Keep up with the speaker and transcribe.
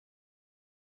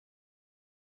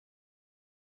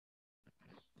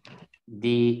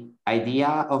The idea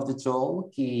of the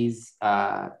talk is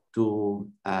to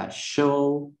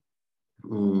show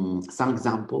some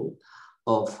example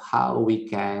of how we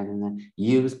can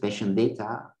use patient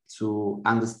data to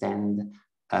understand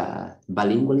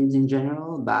bilingualism in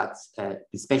general, but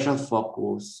special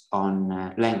focus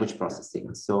on language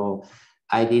processing. So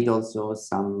I did also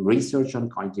some research on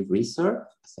cognitive research,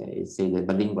 say the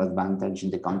bilingual advantage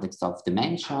in the context of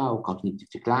dementia or cognitive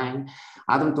decline.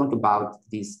 I don't talk about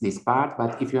this part,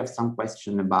 but if you have some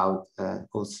question about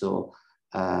also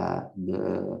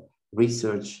the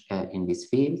research in this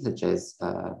field, such as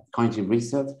cognitive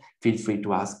research, feel free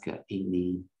to ask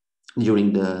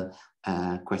during the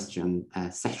question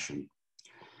session.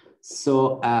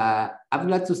 So I would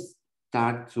like to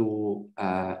start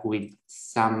with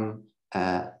some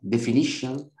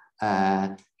definition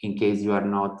in case you are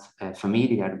not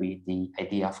familiar with the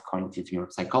idea of cognitive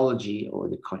neuropsychology or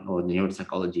the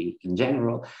neuropsychology in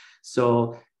general.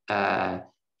 So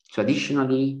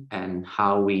traditionally, and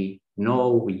how we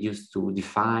know we used to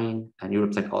define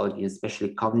neuropsychology,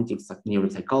 especially cognitive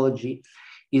neuropsychology,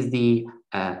 is the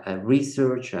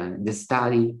research and the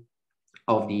study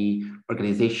of the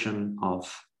organization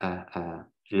of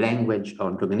language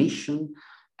or cognition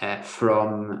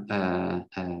from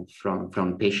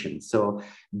patients. So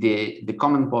the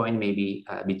common point maybe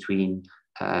between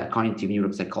cognitive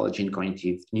neuropsychology and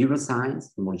cognitive neuroscience,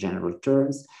 in more general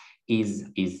terms, is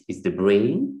the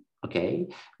brain. Okay,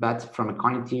 but from a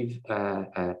cognitive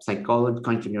psychology,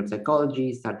 cognitive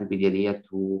neuropsychology started with the idea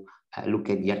to look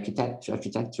at the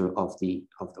architecture of the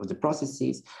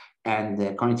processes,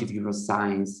 and cognitive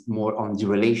neuroscience more on the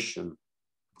relation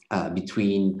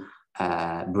between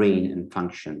brain and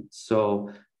function.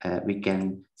 So we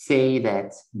can say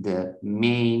that the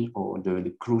main or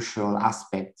the crucial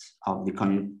aspect of the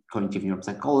cognitive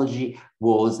neuropsychology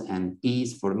was and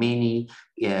is for many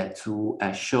to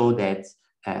show that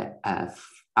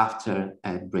after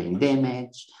brain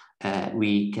damage,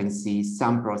 we can see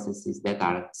some processes that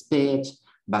are spared,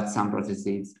 but some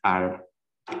processes are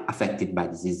affected by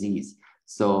the disease.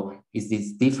 So it's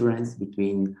this difference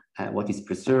between what is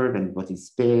preserved and what is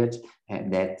spared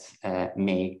that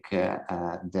make the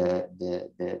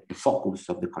focus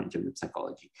of the cognitive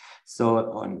neuropsychology.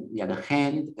 So on the other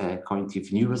hand, cognitive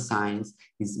neuroscience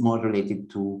is more related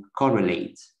to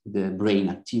correlate the brain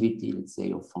activity, let's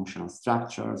say, of functional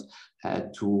structures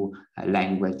to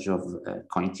language of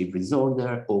cognitive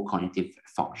disorder or cognitive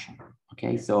function.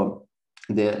 Okay, so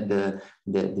the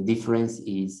difference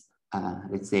is,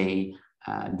 let's say,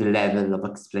 the level of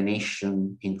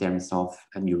explanation in terms of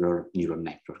a neural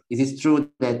network. It is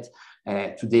true that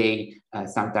today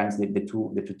sometimes the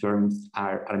two terms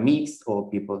are mixed, or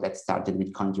people that started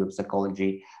with cognitive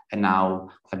psychology and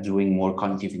now are doing more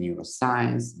cognitive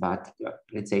neuroscience. But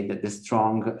let's say that the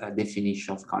strong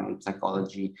definition of cognitive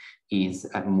psychology is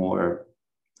more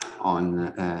on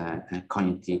a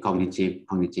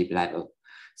cognitive level.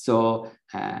 So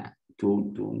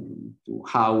to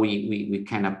how we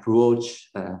can approach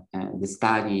the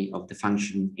study of the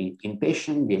function in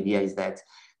patient. The idea is that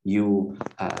you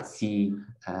see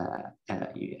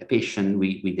a patient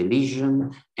with a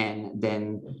lesion, and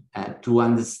then to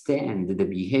understand the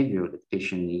behavior that the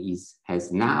patient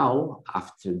has now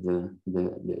after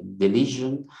the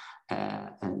lesion,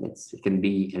 and it can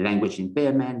be a language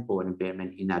impairment or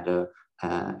impairment in other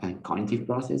cognitive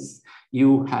process.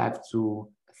 You have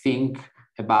to think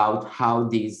about how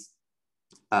these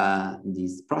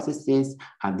processes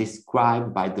are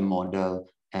described by the model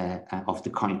of the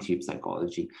cognitive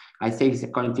psychology. I say it's a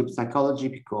cognitive psychology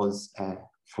because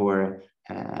for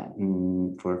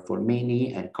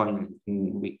many,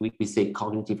 we say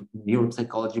cognitive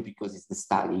neuropsychology because it's the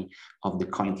study of the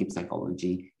cognitive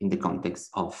psychology in the context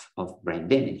of brain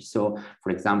damage. So,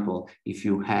 for example, if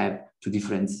you have two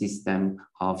different systems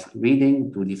of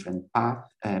reading, two different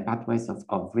pathways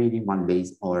of reading, one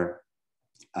based or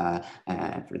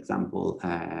for example,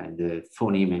 the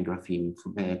phoneme and grapheme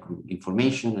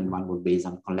information, and one was based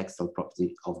on lexical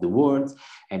property of the words,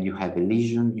 and you have a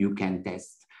lesion, you can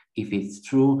test if it's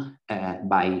true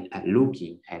by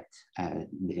looking at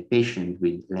the patient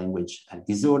with language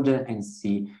disorder and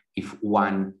see if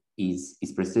one is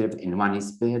preserved and one is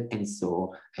spared, and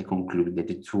so I conclude that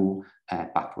the two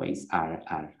pathways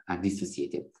are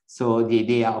dissociated. So the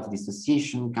idea of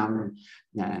dissociation comes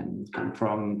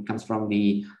from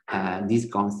this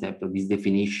concept of this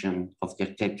definition of the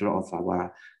architecture of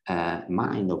our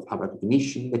mind, of our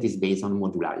cognition, that is based on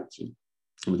modularity.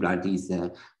 Modularity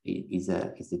is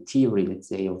a theory, let's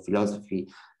say, of philosophy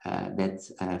that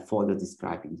Fodor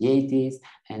described in the 80s,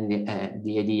 and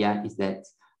the idea is that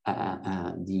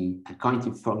the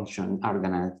cognitive function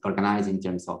organized in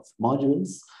terms of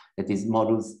modules. That is,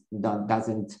 module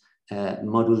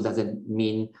doesn't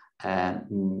mean a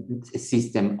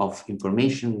system of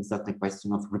information. It's not a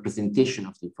question of representation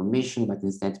of the information, but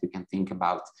instead we can think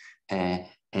about a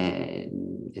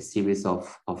series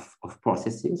of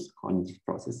processes, cognitive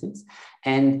processes.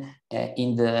 And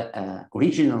in the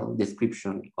original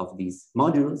description of these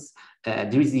modules,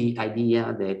 there is the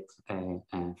idea that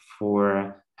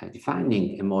for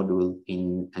defining a module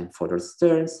in Fodor's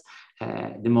terms,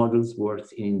 the modules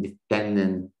work in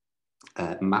independent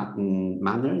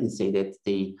manner, and say that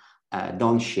they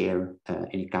don't share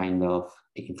any kind of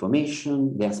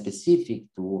information. They are specific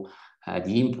to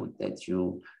the input that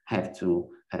you have to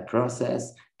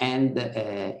process, and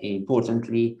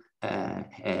importantly,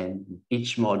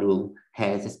 each module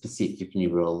has a specific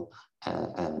neural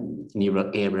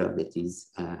area that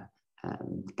is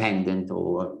dependent,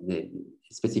 or the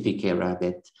specific area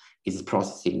that is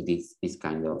processing this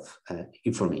kind of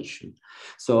information.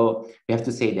 So we have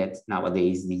to say that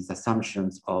nowadays these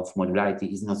assumptions of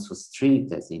modularity is not so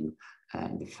strict as in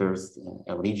the first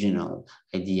original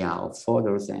idea of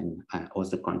Fodor's and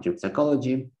also cognitive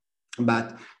psychology.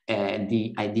 But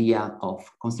the idea of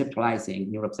conceptualizing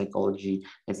neuropsychology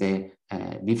as a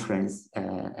different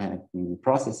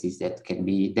processes that can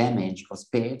be damaged or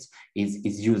spared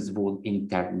is useful in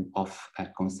terms of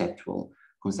conceptual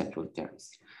terms.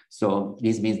 So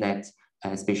this means that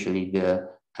especially the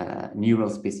neural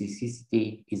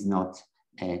specificity is not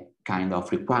a kind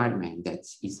of requirement that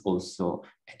is also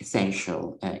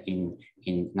essential in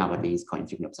nowadays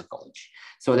cognitive neuropsychology.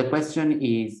 So the question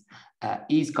is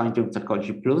cognitive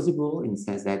psychology plausible, in the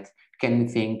sense that can we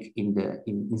think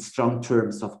in strong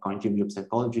terms of cognitive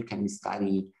neuropsychology? Can we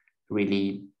study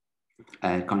really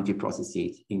cognitive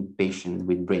processes in patients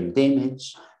with brain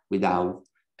damage without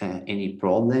any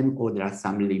problem, or there are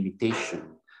some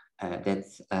limitations that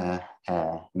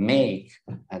make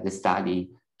the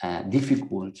study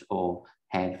difficult, or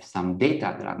have some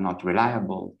data that are not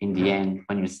reliable in the end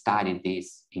when you study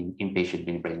this in patients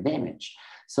with brain damage?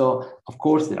 So of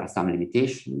course there are some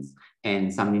limitations,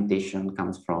 and some limitation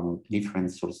comes from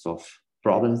different sorts of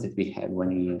problems that we have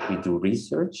when we do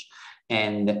research.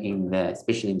 And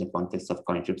especially in the context of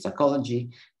cognitive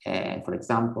psychology, for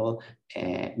example,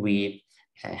 we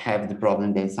have the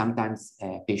problem that sometimes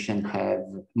patients have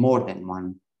more than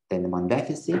one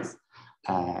deficit.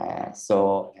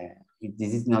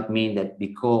 This does not mean that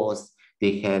because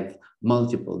they have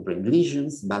multiple brain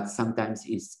lesions, but sometimes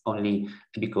it's only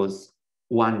because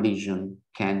one lesion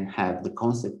can have the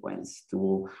consequence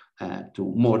to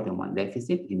more than one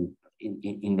deficit in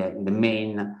the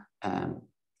main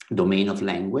domain of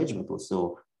language, but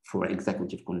also for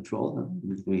executive control.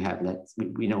 We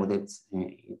know that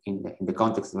in the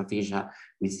context of aphasia,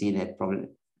 we see that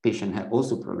patients have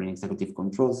also problem in executive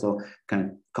control. So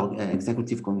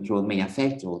executive control may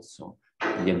affect also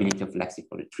the ability of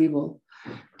lexical retrieval.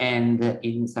 And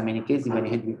in so many cases, when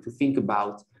you have to think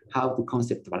about how to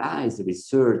conceptualize the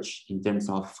research in terms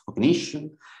of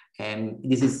cognition,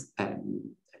 this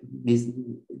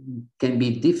can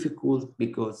be difficult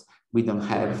because we don't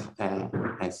have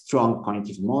a strong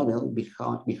cognitive model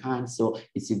behind. So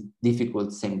it's difficult at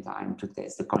the same time to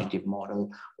test the cognitive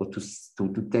model, or to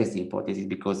test the hypothesis,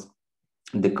 because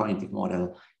the cognitive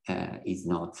model is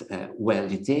not well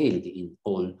detailed in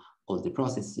all the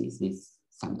processes. This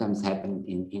sometimes happens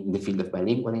in the field of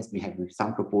bilingualism. We have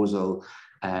some proposal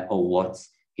of what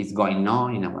is going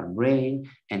on in our brain,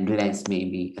 and less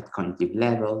maybe at cognitive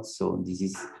level. So this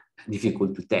is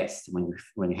difficult to test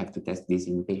when you have to test this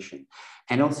in patient.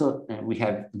 And also we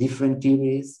have different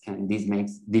theories, and this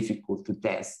makes difficult to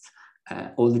test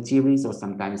all the theories, or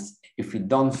sometimes if we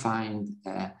don't find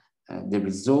the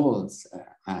results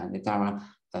that are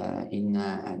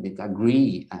that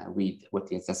agree with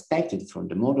what is expected from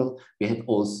the model, we have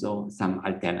also some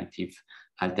alternative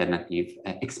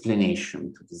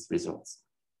explanation to these results.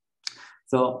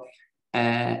 So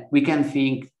we can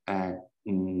think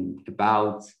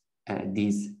about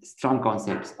these strong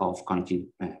concepts of cognitive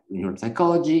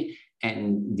neuropsychology,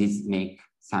 and this makes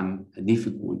some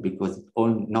difficult because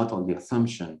not all the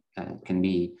assumptions can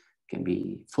be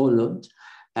followed,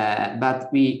 but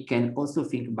we can also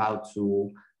think about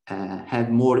to have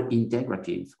more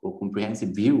integrative or comprehensive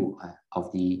view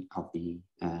of the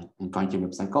cognitive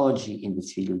neuropsychology in the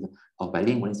field of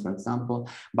bilingualism, for example,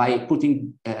 by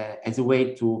putting as a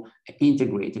way to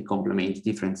integrate and complement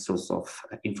different sources of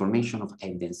information, of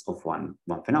evidence of one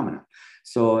phenomenon.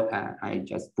 So I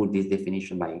just put this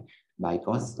definition by by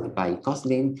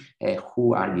Koslin,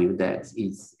 who argue that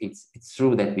it's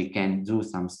true that we can do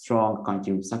some strong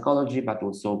cognitive psychology, but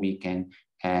also we can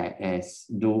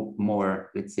do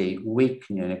more, let's say, weak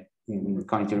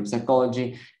cognitive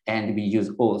psychology, and we use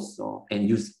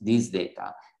this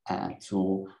data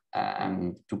to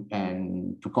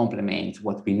complement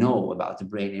what we know about the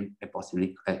brain and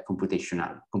possibly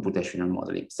computational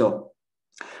modeling. So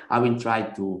I will try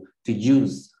to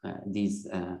use this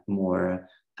more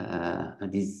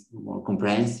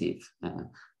comprehensive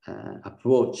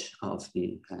approach of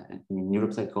the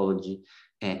neuropsychology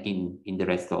in the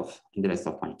rest of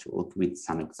my talk, with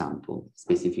some example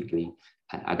specifically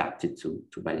adapted to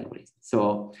bilingualism.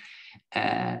 So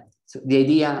the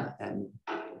idea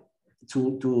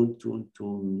to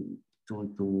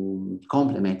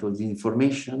complement all the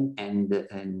information, and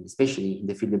especially in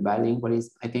the field of bilingualism,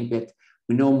 I think that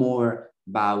we know more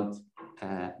about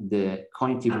the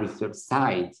cognitive research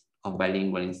side of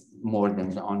bilingualism more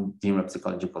than on the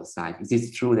neuropsychological side. It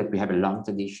is true that we have a long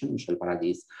tradition. Michel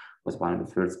Paradis was one of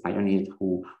the first pioneers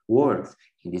who worked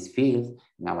in this field.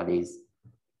 Nowadays,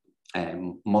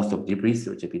 most of the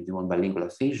research that we do on bilingual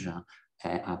aphasia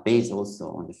are based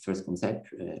also on the first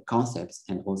concepts,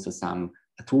 and also some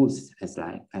tools as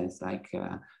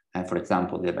for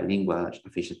example, the bilingual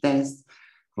aphasia test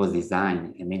was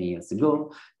designed many years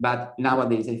ago. But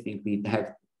nowadays, I think we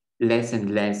have less and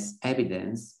less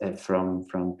evidence from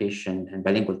patient and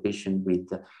bilingual patient with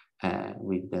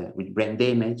brain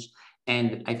damage.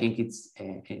 And I think it's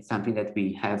something that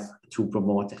we have to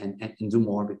promote and do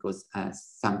more, because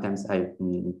sometimes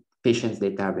patients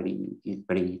that are very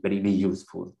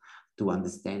useful to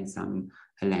understand some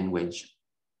language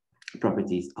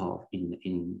properties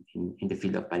in the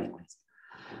field of bilingualism.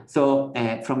 So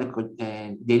from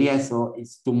the idea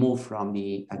is to move from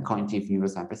the cognitive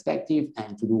neuroscience perspective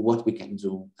and to do what we can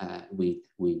do with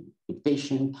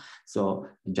patient. So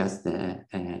just a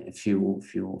few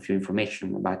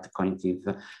information about the cognitive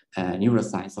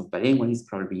neuroscience of bilingualism.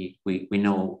 Probably we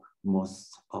know most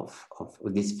of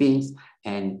these things,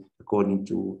 and according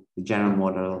to the general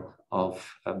model of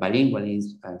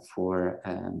bilingualism for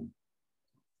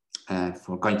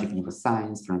cognitive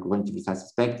neuroscience, from a cognitive science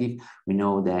perspective, we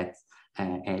know that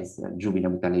as Jubin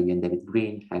Abutalebi and David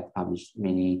Green have published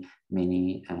many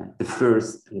the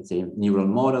first, let's say, neural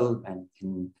model, and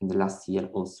in the last year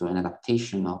also an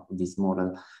adaptation of this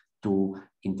model to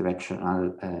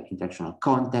interactional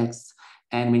contexts.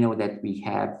 And we know that we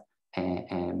have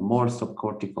a more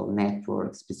subcortical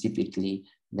network, specifically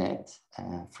that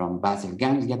from basal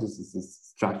ganglia. This is this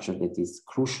structure that is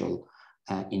crucial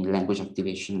in language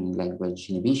activation and language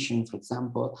inhibition, for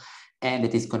example, and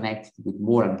that is connected with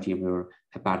more anterior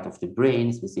part of the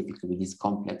brain, specifically with this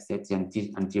complex, that's the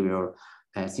anterior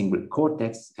cingulate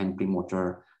cortex and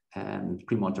premotor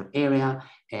area.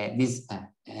 This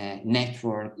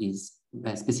network is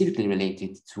specifically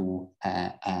related to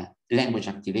language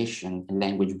activation and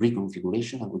language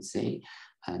reconfiguration, I would say.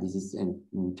 This is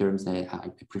in terms I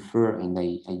prefer and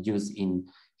I use in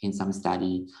some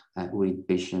study with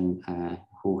patients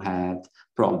who had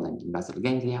problems in basal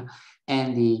ganglia.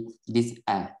 And this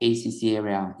ACC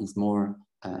area is more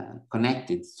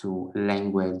connected to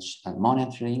language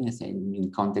monitoring, as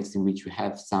in context in which we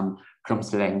have some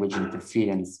cross-language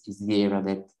interference is the area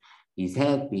that is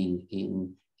helping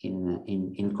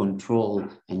in control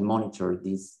and monitor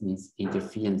this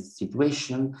interference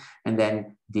situation. And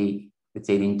then let's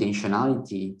say the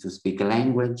intentionality to speak a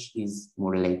language is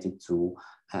more related to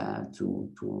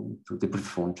the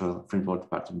prefrontal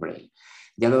part of the brain.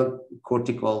 The other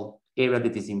cortical area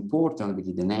that is important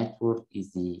within the network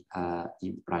is the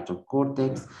parietal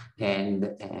cortex, and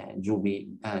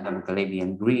Juby, Abutalebi,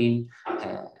 and Green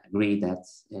agree that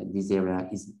this area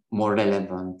is more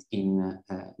relevant in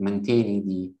maintaining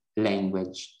the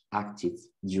language active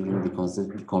during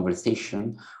the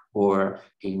conversation, or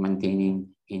in maintaining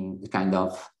in the kind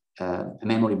of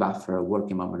memory buffer,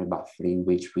 working memory buffer, in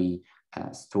which we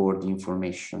store the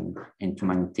information and to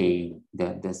maintain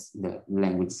the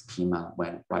language schema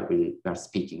while we are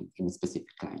speaking in a specific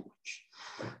language.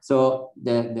 So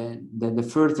the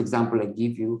first example I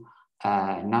give you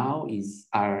now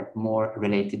are more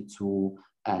related to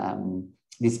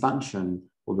dysfunction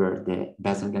over the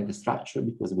basal ganglia structure,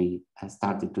 because we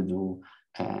started to do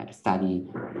a study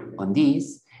on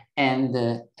this. And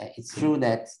it's true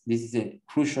that this is a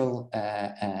crucial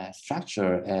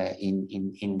structure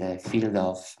in the field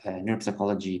of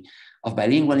neuropsychology of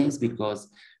bilingualism, because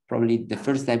probably the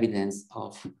first evidence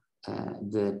of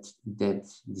that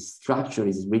this structure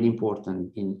is really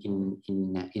important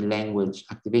in language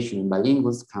activation in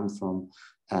bilinguals comes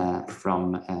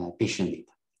from patient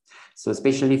data. So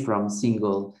especially from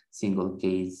single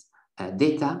case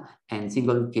data, and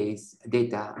single case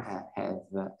data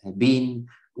have been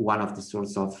one of the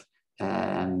source of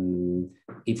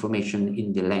information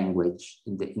in the language,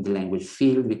 in the language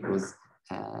field, because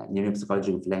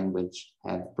neuropsychology of language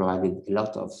have provided a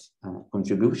lot of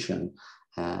contribution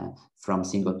from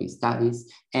single case studies.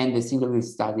 And the single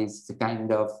case studies is a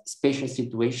kind of special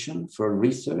situation for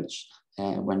research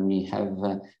when we have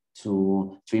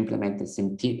to implement a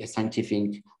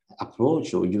scientific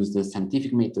approach or use the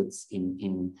scientific methods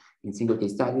in single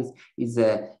case studies. Is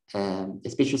a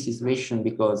special situation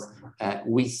because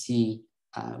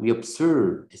we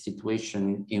observe a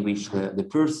situation in which the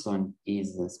person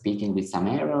is speaking with some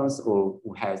errors, or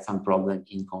who has some problem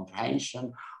in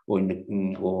comprehension,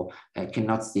 or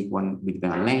cannot speak with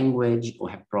one language, or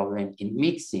have problem in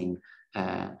mixing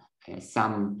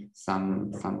some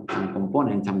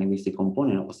component, some linguistic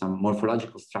component, or some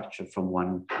morphological structure from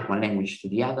one language to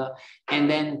the other. And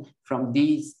then from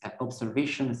these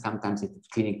observations, sometimes at the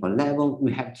clinical level,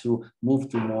 we have to move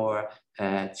to more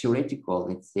theoretical,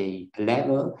 let's say,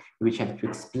 level, which have to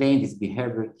explain this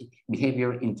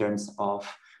behavior in terms of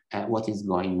what is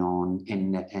going on,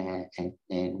 and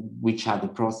which are the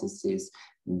processes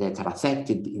that are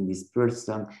affected in this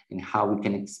person, and how we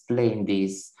can explain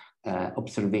this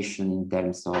observation in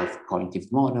terms of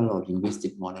cognitive model or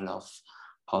linguistic model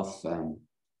of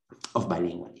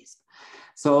bilingualism.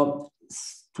 So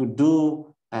to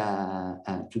do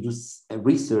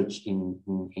research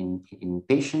in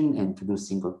patient and to do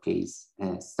single case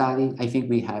study, I think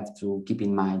we have to keep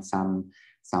in mind some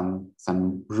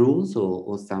rules,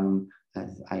 or some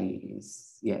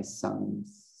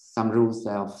rules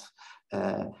of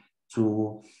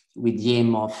with the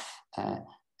aim of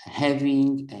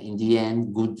having in the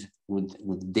end good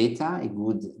data,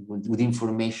 good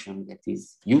information that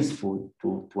is useful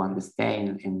to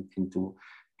understand and to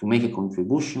make a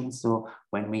contribution. So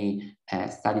when we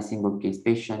study single case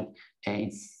patient,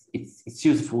 it's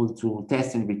useful to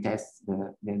test and retest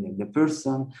the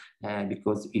person,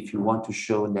 because if you want to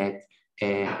show that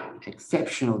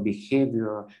exceptional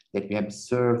behavior that we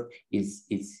observe is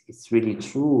really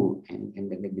true, and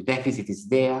the deficit is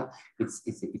there,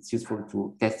 it's useful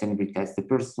to test and retest the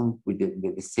person with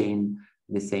the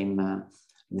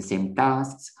same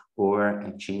tasks,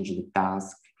 or change the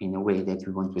task in a way that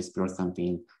we want to explore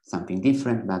something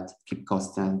different, but keep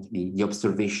constant the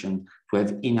observation to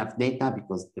have enough data,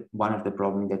 because one of the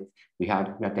problems that we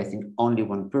are testing only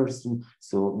one person,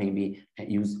 so maybe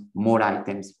use more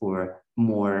items or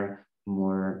more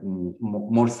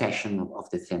session of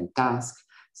the same task.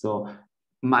 So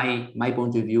my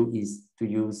point of view is to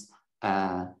use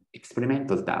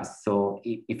experimental tasks. So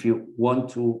if you want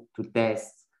to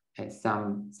test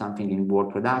something in word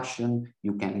production,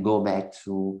 you can go back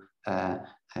to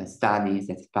studies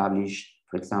that published,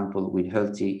 for example, with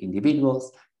healthy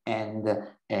individuals, and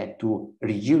to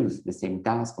reuse the same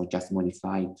task or just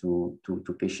modify to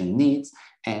patient needs.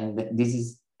 And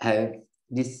this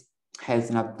has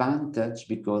an advantage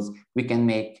because we can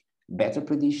make better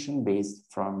prediction based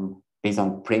on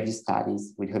previous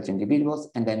studies with healthy individuals.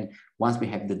 And then once we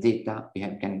have the data,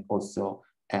 can also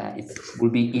it will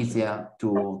be easier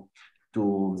to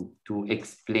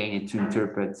explain and to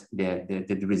interpret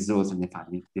the results and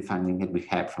the finding that we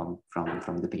have from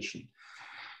the patient.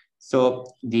 So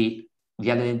the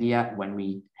other idea, when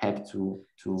we have to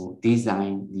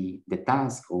design the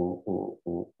task or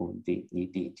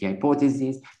the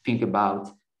hypothesis, think about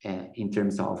in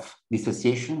terms of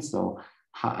dissociation. So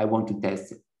how I want to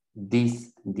test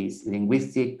this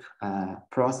linguistic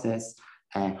process,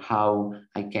 how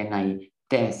can I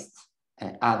test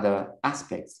other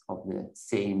aspects of the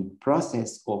same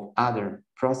process or other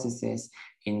processes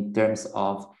in terms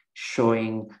of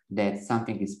showing that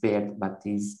something is paired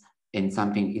and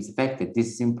something is affected. This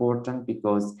is important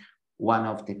because one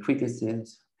of the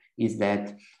criticisms is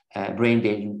that brain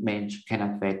damage can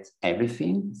affect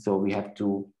everything. So we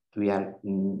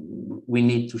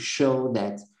need to show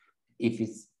that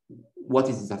what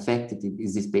is affected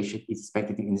is this patient is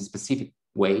affected in a specific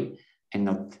way, and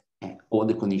not all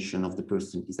the condition of the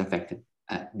person is affected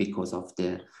because of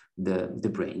the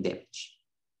brain damage.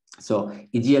 So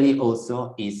ideally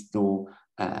also is to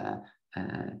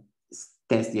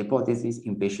test the hypothesis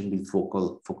in patients with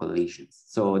focal lesions.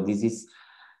 So this is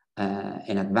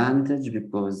an advantage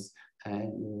because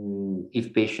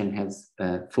if patient has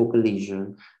focal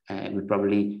lesion, we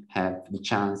probably have the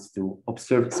chance to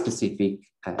observe specific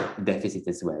deficit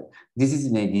as well. This is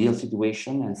an ideal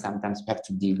situation, and sometimes we have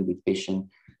to deal with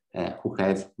patients who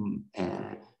have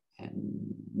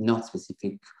not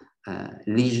specific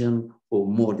lesion or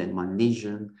more than one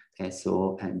lesion.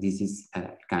 So this is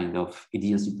a kind of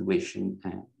ideal situation,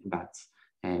 but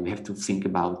we have to think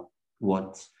about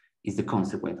what is the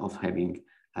consequence of having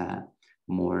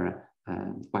more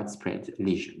widespread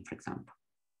lesion, for example.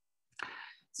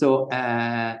 So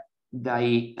I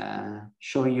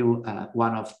show you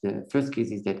one of the first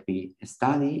cases that we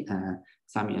studied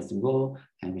some years ago,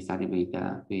 and we studied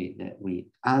with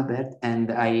Albert,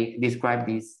 and I described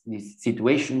this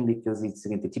situation because it's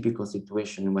the typical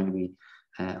situation when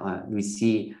we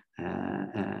see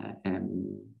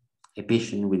a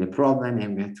patient with a problem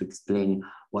and we have to explain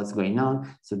what's going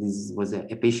on. So this was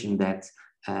a patient that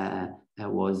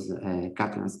was a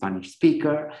Catalan Spanish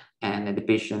speaker, and the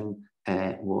patient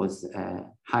was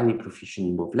highly proficient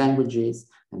in both languages,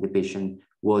 and the patient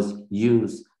was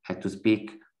used to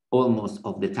speak almost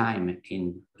of the time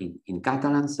in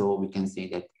Catalan. So we can say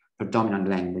that her dominant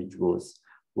language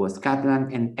was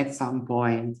Catalan, and at some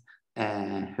point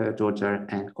her daughter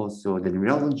and also the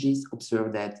neurologist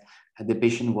observed that the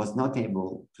patient was not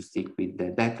able to stick with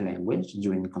that language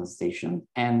during the conversation,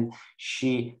 and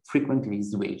she frequently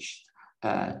switched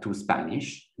to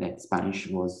Spanish. That Spanish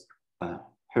was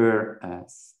her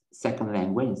second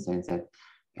language, in the sense that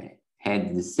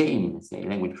had the same, say,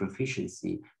 language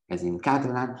proficiency as in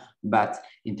Catalan, but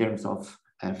in terms of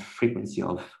frequency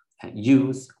of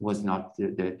use was not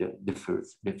the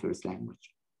first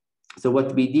language. So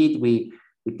what we did, we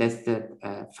tested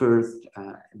first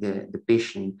the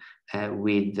patient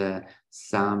with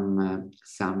some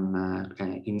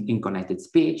connected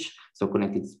speech. So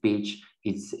connected speech,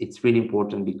 it's really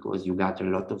important because you got a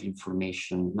lot of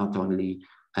information, not only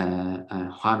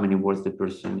how many words the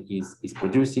person is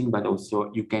producing, but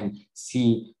also you can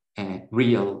see a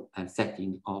real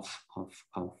setting of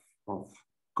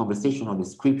conversational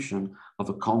description of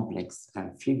a complex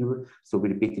figure. So we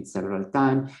repeated several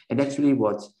times, and actually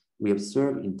what we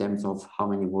observed in terms of how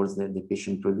many words that the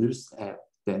patient produced,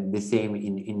 the same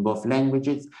in both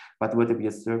languages. But what we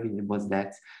observed was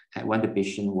that when the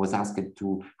patient was asked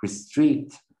to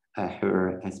restrict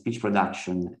her speech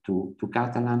production to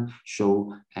Catalan,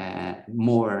 show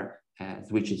more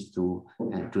switches to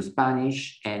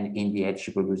Spanish, and in the end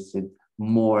she produced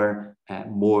more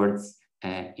words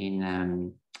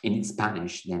in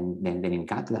Spanish than in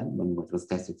Catalan, when it was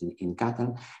tested in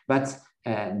Catalan. But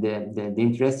the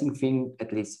interesting thing,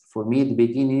 at least for me at the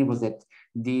beginning, was that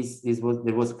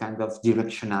there was kind of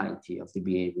directionality of the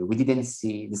behavior. We didn't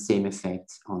see the same effect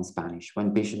on Spanish.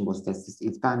 When patient was tested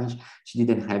in Spanish, she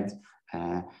didn't have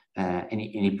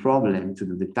any problem to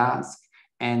do the task,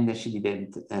 and she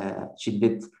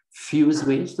did few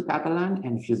switch to Catalan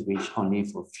and few switch only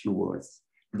for few words.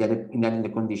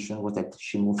 The condition was that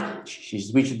she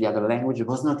switched to the other language,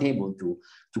 was not able to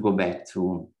go back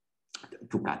to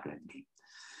Catalan.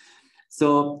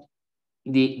 So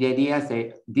the idea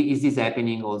is this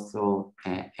happening also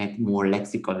at more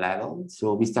lexical level.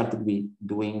 So we started with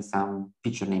doing some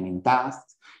picture naming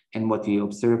tasks, and what we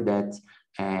observed that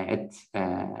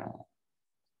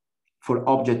for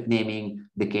object naming,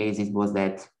 the cases was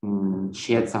that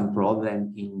she had some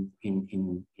problem in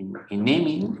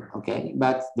naming, okay,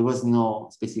 but there was no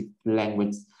specific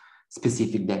language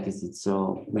specific deficit.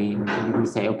 So we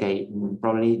say, okay,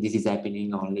 probably this is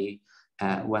happening only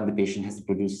when the patient has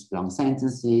produced long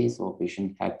sentences, or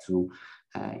patient had to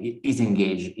is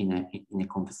engaged in a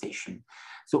conversation.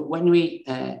 So when we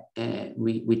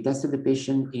tested the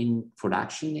patient for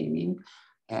action naming,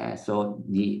 so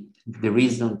the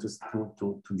reason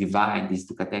to divide these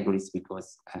two categories,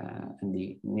 because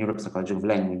the neuropsychology of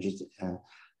languages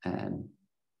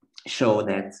show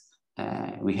that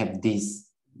we have this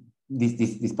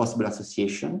possible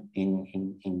association in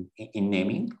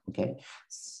naming. Okay,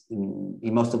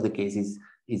 in most of the cases,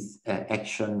 is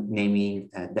action naming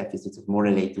deficits more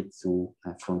related to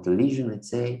frontal lesion, let's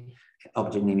say.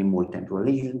 Object naming more temporal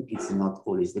lesion. It's not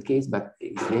always the case, but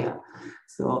it's there.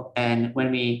 So, and when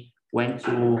we went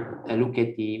to look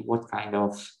at what kind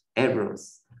of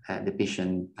errors the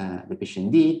patient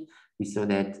did, we saw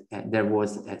that there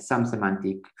was some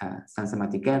semantic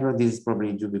error. This is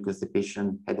probably due because the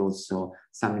patient had also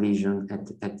some lesion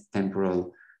at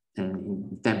temporal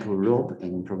lobe,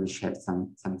 and probably she had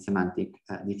some semantic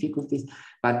difficulties.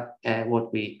 But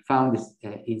what we found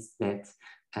is that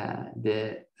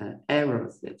the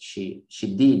errors that she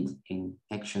did in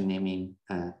action naming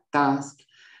task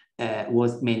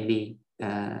was mainly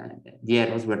the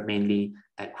errors were mainly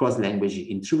cross-language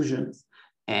intrusions,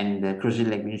 and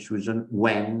cross-language intrusion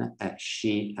when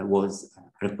she was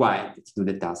required to do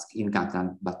the task in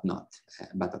Catalan, but not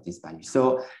in Spanish.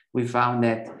 So we found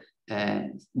that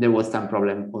there was some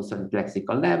problem also at the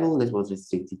lexical level that was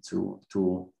restricted to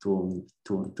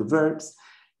verbs.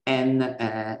 And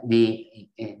the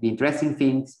interesting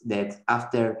thing is that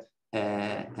after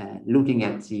looking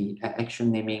at the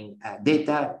action naming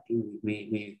data,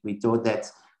 we thought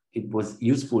that it was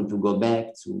useful to go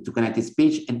back to connected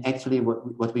speech. And actually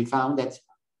what we found that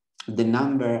the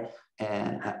number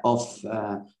of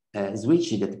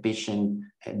switches that the patient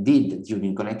did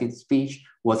during connected speech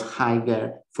was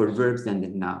higher for verbs than the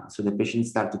noun. So the patient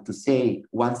started to say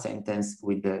one sentence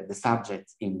with the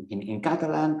subject in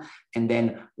Catalan, and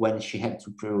then when she had to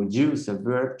produce a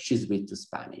verb, she switched to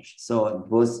Spanish. So it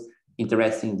was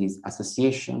interesting, this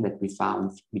association that we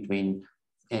found between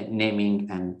naming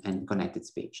and connected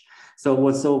speech. So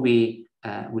also we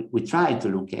tried to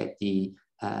look at the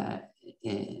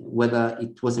whether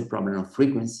it was a problem of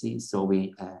frequency. So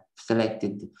we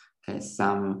selected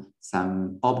some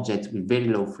objects with very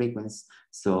low frequency.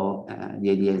 So the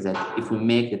idea is that if we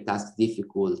make the task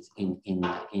difficult in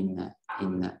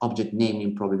object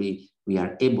naming, probably we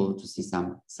are able to see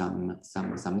some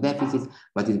deficits,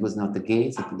 but it was not the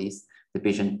case. At least the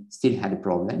patient still had a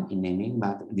problem in naming,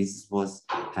 but this was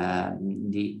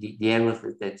the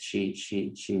errors that she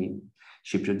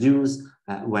produced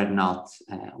were not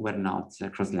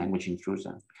cross-language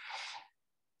intrusion.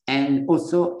 And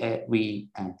also we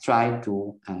tried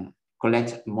to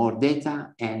collect more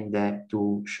data and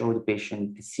to show the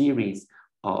patient a series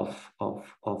of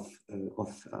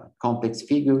complex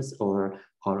figures or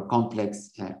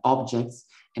complex objects,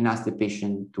 and ask the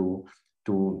patient to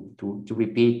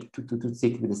repeat, to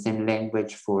stick with the same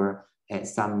language for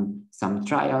some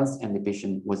trials, and the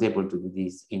patient was able to do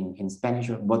this in Spanish.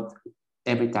 But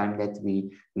every time that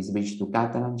we switched to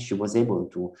Catalan, she was able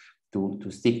to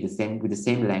stick with the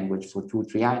same language for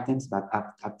 2-3 items, but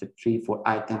after 3-4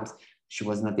 items, she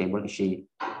wasn't able to,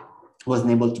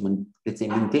 let's say,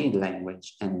 maintain the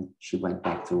language, and she went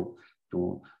back to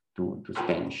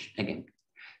Spanish again.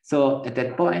 So at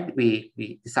that point, we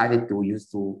decided to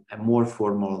use a more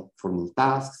formal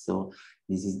task. So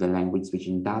this is the language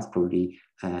switching task. Probably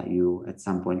you at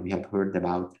some point we have heard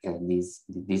about this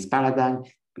paradigm.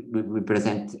 We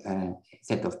present a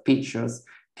set of pictures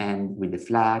and with the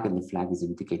flag, and the flag is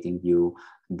indicating you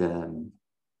the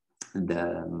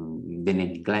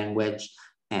native language,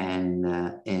 and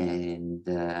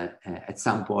at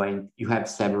some point you have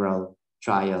several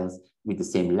trials with the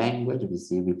same language. We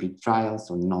see repeat trials,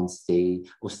 or non-stay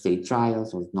or stay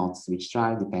trials, or non-switch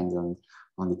trial, depends on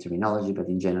the terminology, but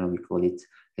in general we call it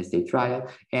a stay trial.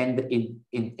 And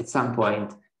at some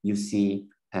point you see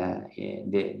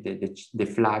the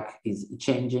flag is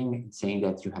changing, saying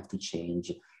that you have to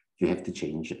change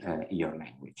your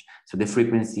language. So the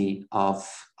frequency of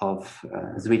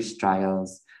switch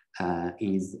trials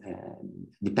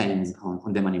depends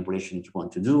on the manipulation that you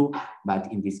want to do, but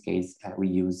in this case we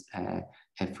use a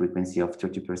frequency of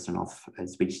 30% of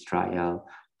switch trial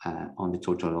on the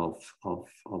total of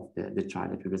the trial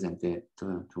that we presented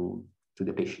to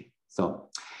the patient. So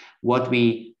what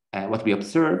we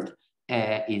observed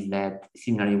is that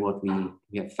similarly what we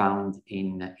have found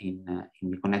in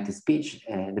the connected speech,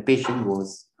 the patient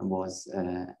was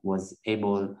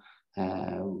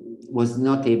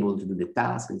not able to do the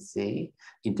task, let's say,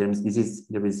 in terms, this is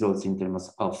the results in terms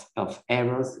of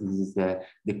errors. This is the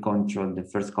control, the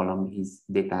first column is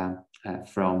data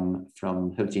from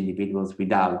healthy individuals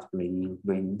without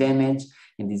brain damage,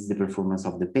 and this is the performance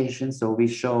of the patient. So we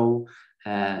show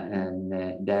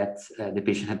that the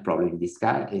patient had problem in this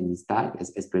task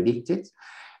as predicted.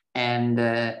 And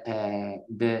at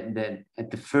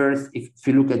the first, if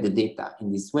you look at the data in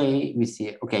this way, we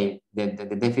see, okay,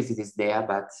 the deficit is there,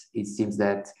 but it seems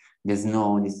that there's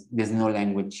no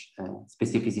language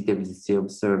specificity that we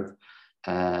observed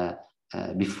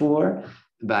before,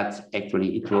 but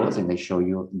actually it was, and I show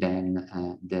you then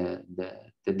the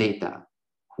data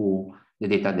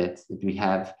that we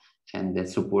have and that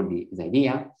support this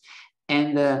idea.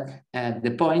 And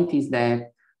the point is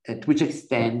that to which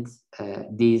extent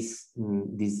these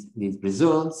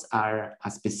results are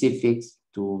specific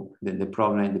to the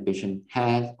problem the patient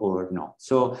had or not.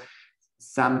 So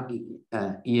some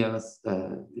years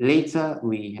later,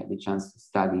 we had the chance to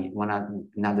study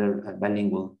another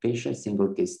bilingual patient,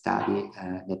 single case study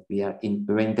that we were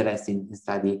interested in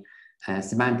study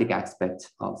semantic aspects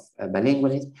of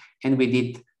bilingualism, and we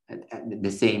did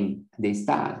the same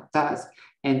task.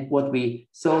 And what we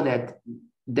saw that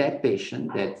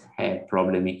patient that had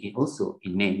problem also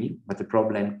in naming, but the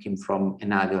problem came from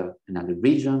another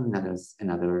region,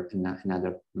 another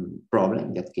problem.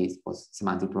 In that case, was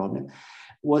semantic problem.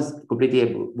 Was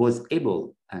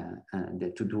able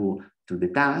to do the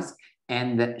task,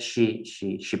 and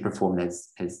she performed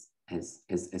as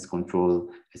control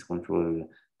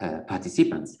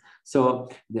participants. So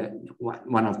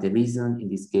one of the reasons in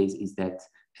this case is that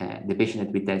the patient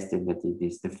that we tested, that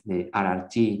the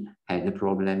RRT, had the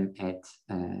problem at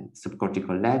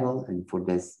subcortical level, and for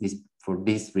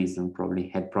this reason probably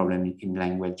had problem in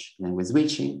language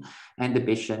switching, and the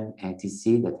patient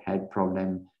TC that had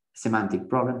semantic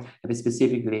problem, have a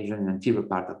specific lesion in the anterior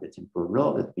part of the temporal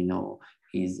lobe that we know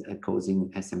is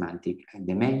causing a semantic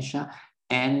dementia,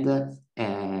 and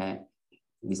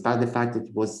despite the fact that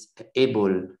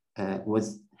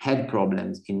had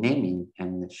problems in naming,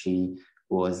 and she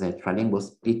was a trilingual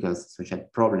speaker, so she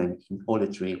had problems in all the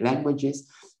 3 languages,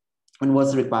 and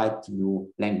was required to do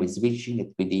language switching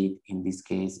that we did in this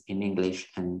case in English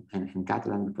and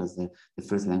Catalan, because the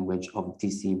first language of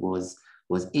TC was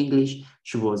English.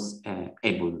 She was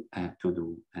able to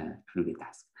do the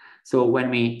task. So when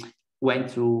we went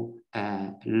to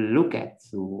look at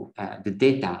the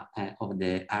data of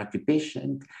the RT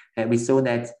patient, we saw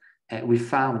that we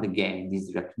found again this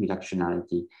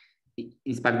reductionality,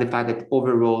 despite the fact that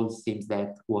overall seems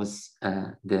that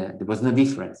there was no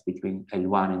difference between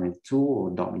L1 and L2 or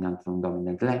dominant and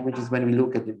non-dominant languages. When we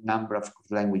look at the number of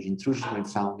language intrusion, we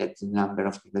found that the number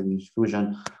of language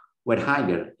intrusion were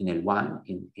higher in L1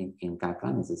 in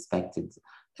Catalan, as expected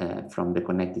from the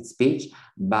connected speech,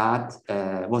 but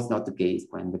was not the case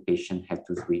when the patient had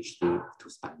to switch to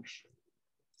Spanish.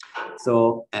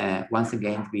 So once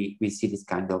again, we see this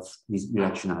kind of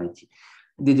directionality.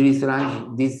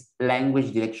 This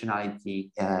language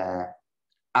directionality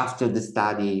after the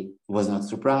study was not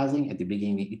surprising. At the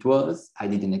beginning, it was. I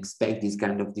didn't expect this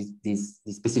kind of this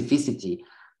specificity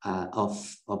of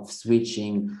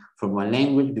switching from one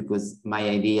language, because my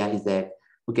idea is that,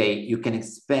 okay, you can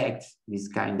expect this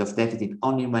kind of deficit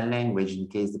only in one language in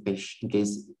case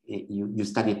you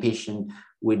study a patient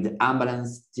with the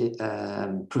unbalanced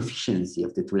proficiency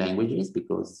of the 2 languages,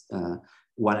 because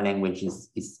one language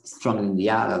is stronger than the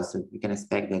other. So you can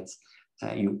expect that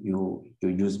you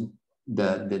use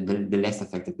the less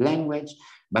affected language,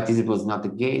 but this was not the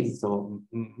case. So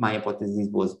my hypothesis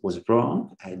was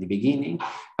wrong at the beginning.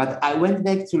 But I went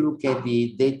back to look at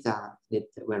the data that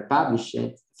were published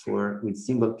with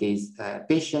single case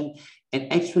patient,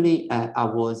 and actually I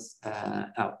was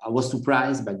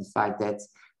surprised by the fact that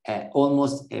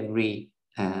almost every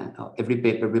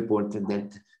paper reported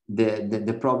that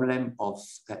the problem of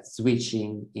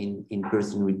switching in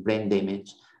person with brain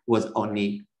damage was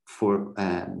only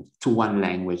to one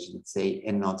language, let's say,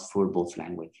 and not for both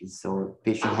languages. So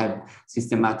patients have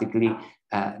systematically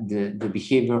the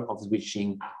behavior of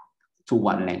switching to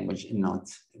one language and not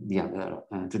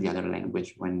to the other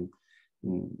language when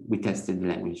we tested the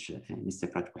language in a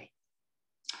separate way.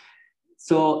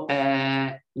 So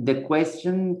the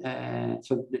question,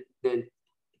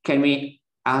 can we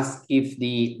ask if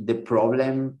the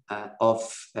problem of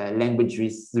language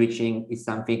switching is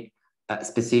something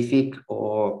specific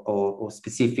or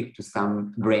specific to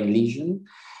some brain lesion?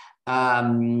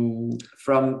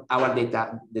 From our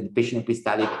data, the patient we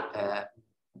studied,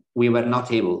 we were not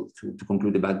able to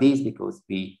conclude about this, because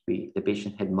the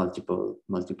patient had multiple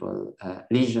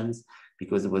lesions,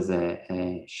 because it was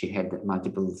she had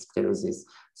multiple sclerosis,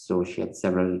 so she had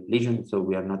several lesions. So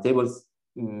we are not able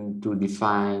to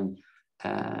define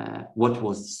what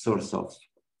was the source of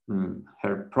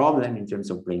her problem in terms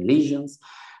of brain lesions.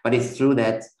 But it's true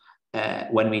that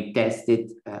when we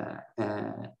tested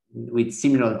with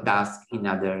similar tasks in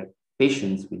other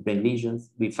patients with brain lesions,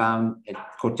 we found at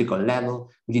cortical level,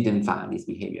 we didn't find this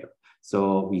behavior.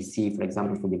 So we see, for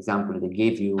example, for the example that I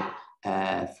gave you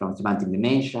from semantic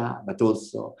dementia, but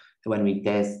also when we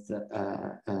test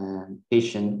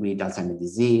patient with Alzheimer's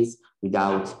disease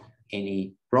without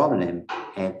any problem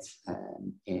at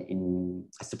in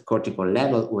a subcortical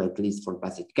level, or at least for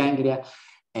basic ganglia,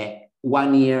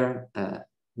 1 year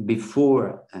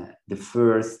before the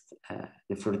first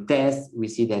test, we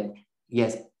see that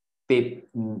yes,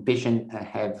 patients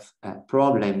have a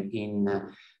problem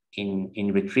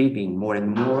in retrieving more and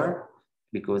more,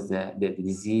 because the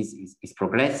disease is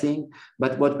progressing.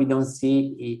 But what we don't see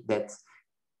is that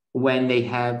when they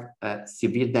have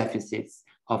severe deficits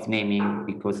of naming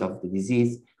because of the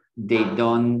disease, they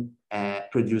don't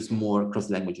produce more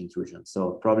cross-language intrusion.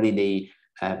 So probably they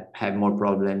have more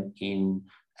problem in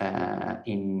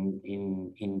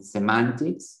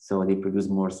semantics, so they produce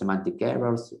more semantic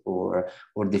errors or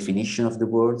definition of the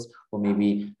words, or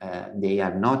maybe they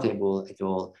are not able at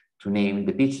all to name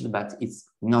the pictures, but it's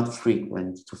not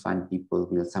frequent to find people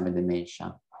with Alzheimer's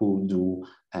dementia who do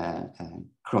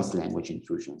cross-language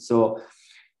intrusion. So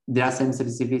there are some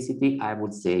specificity. I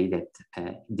would say that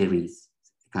there is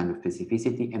kind of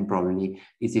specificity, and probably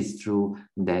it is true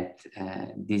that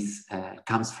this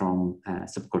comes from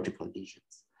subcortical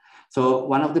lesions. So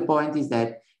one of the points is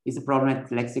that it's a problem at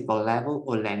lexical level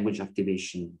or language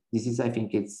activation. This is, I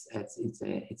think, it's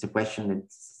a question that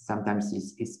sometimes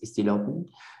is still open.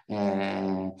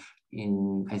 I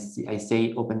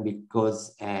say open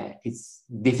because it's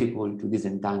difficult to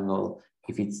disentangle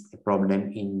if it's a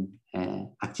problem in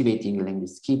activating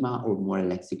language schema or more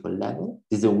lexical level.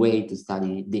 There's a way to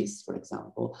study this, for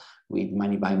example,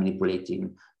 by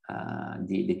manipulating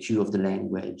the cue of the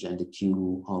language and the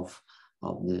cue of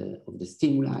the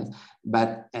stimuli.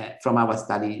 But from our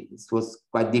study, it was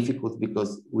quite difficult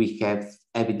because we have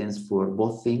evidence for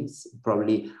both things.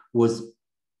 Probably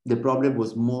the problem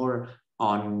was more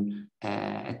on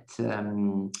at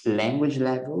language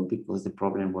level, because the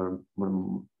problem were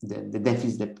the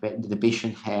deficits that the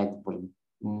patient had were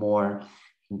more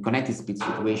in connected speech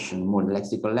situation, more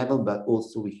lexical level, but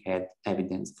also we had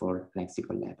evidence for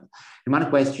lexical level. And one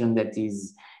question that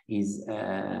is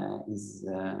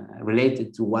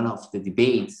related to one of the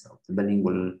debates of the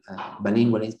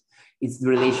bilingualism is the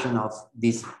relation of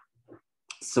this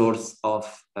source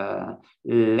of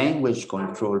language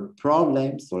control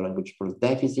problems or language control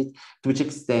deficit, to which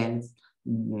extent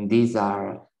these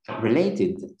are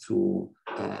related to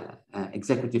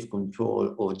executive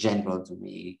control or general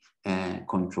domain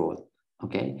control.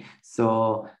 Okay,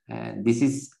 so this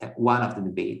is one of the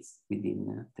debates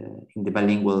within in the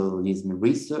bilingualism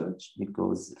research,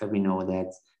 because we know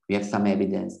that we have some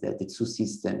evidence that the two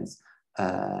systems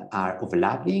are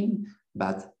overlapping,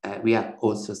 but we have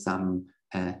also some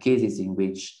cases in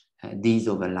which this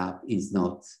overlap is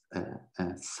not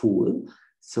full.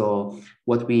 So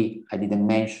what I didn't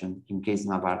mention in case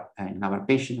of our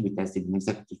patient, we tested in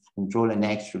executive control, and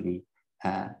actually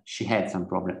she had some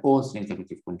problem also in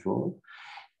executive control.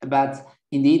 But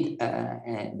indeed,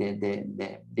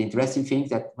 the interesting thing is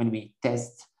that when we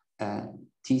test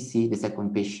TC, the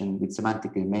second patient with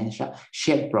semantic dementia,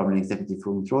 she had problem in executive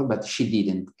control, but she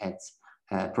didn't have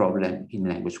problem in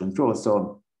language control.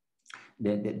 So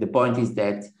the point is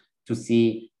that to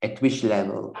see at which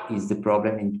level is the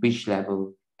problem, and which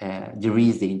level there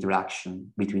is the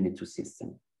interaction between the two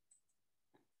systems.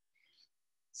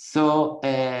 So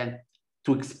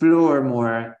to explore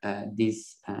more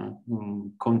this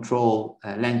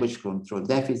language control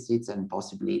deficits and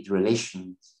possibly the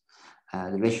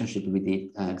relationship with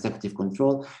the executive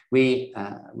control, we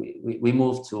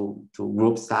moved to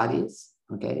group studies.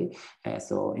 Okay,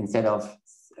 so instead of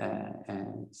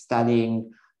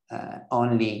studying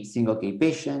only single case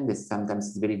patient, that sometimes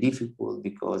is very difficult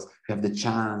because you have the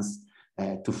chance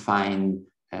to find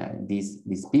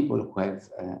these people who have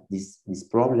this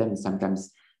problem.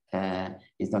 Sometimes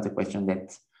it's not a question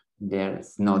that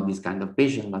there's not this kind of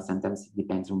patient, but sometimes it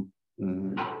depends on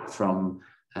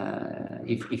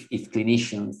if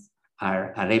clinicians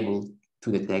are able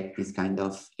to detect this kind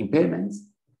of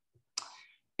impairments.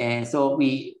 And so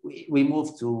we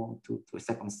moved to a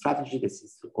second strategy. This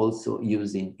is also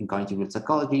using in cognitive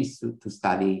psychology to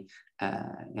study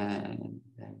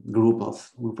group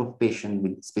of patients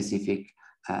with specific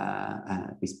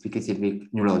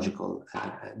neurological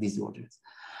disorders.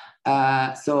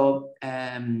 So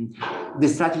the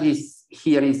strategy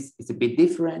here is a bit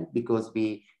different, because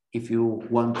if you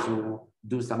want to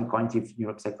do some cognitive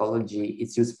neuropsychology,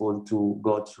 it's useful to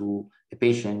go to a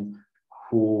patient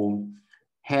who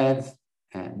have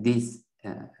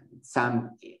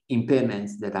some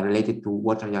impairments that are related to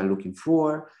what you are looking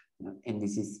for, and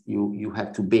this is you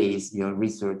have to base your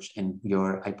research and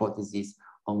your hypothesis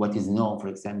on what is known, for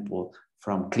example,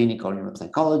 from clinical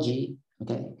neuropsychology.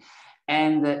 Okay,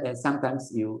 and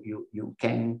sometimes you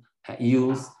can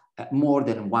use more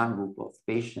than one group of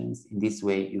patients. In this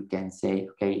way, you can say,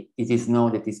 okay, it is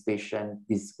known that this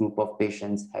group of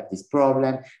patients have this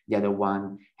problem, the other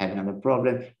one have another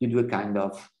problem. You do a kind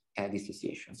of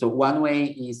dissociation. So one way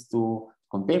is to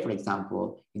compare, for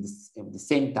example, in the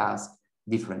same task,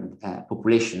 different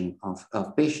population of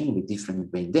patients with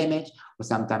different brain damage, or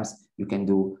sometimes you can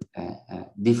do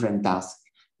different tasks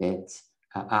that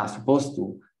are supposed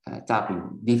to tap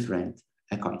in different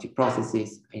cognitive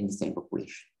processes in the same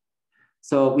population.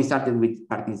 So we started with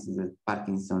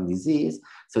Parkinson's disease.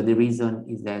 So the reason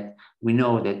is that we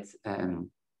know that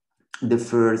the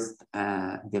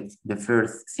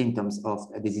first symptoms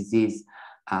of the disease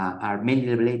are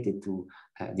mainly related to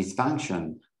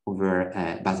dysfunction over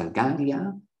basal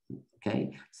ganglia.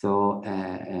 Okay, so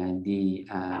the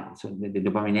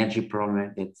dopaminergic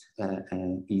problem that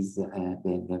is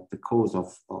the cause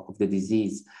of the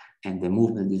disease and the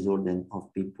movement disorder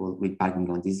of people with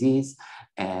Parkinson's disease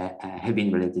have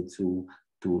been related to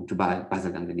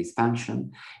basal ganglia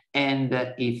dysfunction. And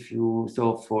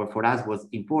for us was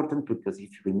important because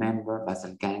if you remember,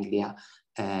 basal ganglia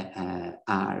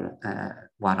are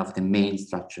one of the main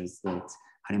structures that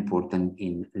are important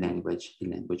in language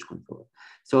control.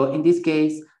 So in this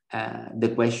case, the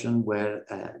questions were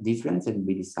different, and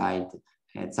we decided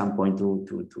at some point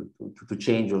to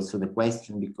change also the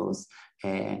question, because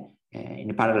in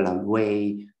a parallel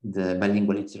way, the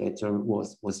bilingual literature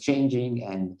was changing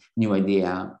and new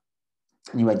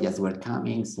ideas were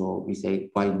coming. So we say,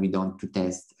 why we don't to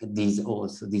test these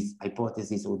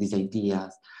hypotheses or these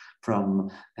ideas from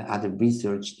other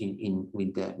research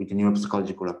with the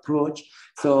neuropsychological approach.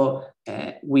 So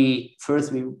we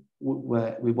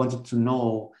wanted to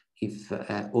know if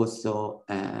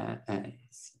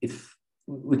if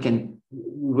we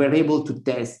were able to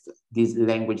test these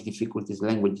language difficulties,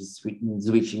 language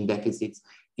switching deficits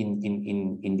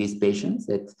in these patients,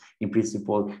 that in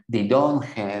principle they don't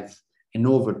have an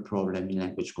overt problem in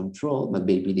language control, but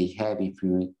maybe they have if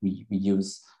we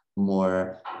use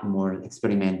more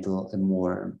experimental and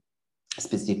more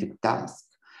specific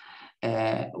tasks.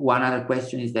 One other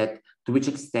question is that to which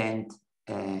extent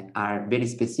are very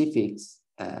specific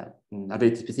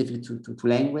to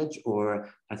language, or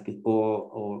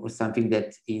something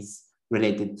that is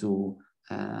related to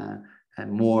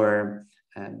more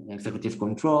executive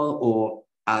control or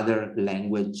other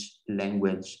language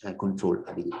control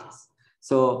abilities.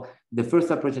 So the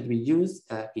first approach that we use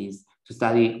is to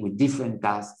study with different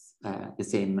tasks the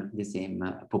same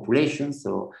population.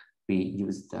 So we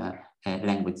used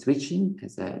language switching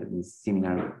as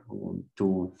similar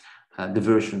to the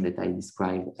version that I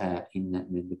described in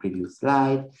the previous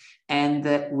slide. And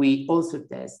we also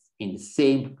test in the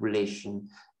same population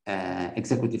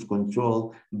executive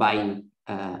control by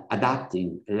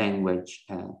adapting language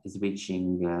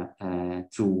switching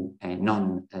to a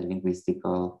non-linguistic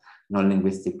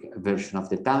version of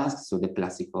the task. So the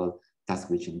classical task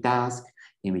switching task,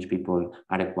 in which people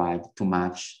are required to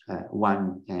match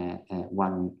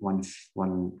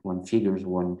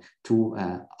two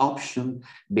option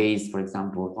based, for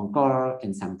example, on color,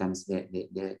 and sometimes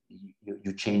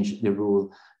you change the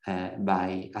rule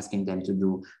by asking them to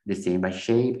do the same by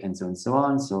shape, and so on and so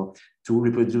on. So to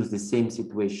reproduce the same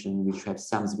situation, which have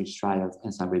some switch trials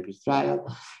and some repeat trial.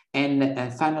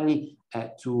 And finally,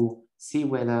 to see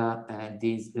whether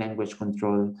this language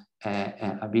control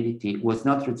ability was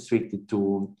not restricted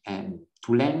to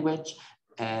language,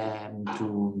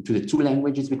 to the two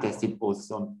languages. We tested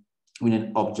also with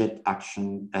an object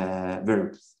action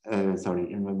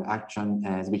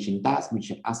action switching task,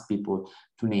 which asks people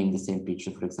to name the same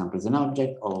picture, for example, as an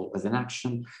object or as an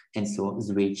action, and so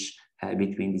switch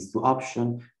between these two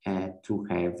options to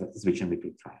have switch and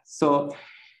repeat trials. So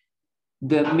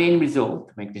the main result,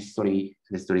 to make the story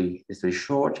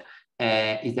short,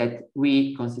 is that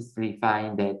we consistently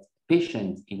find that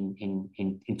patients in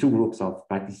two groups of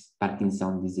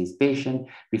Parkinson's disease patients,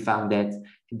 we found that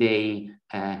they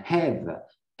have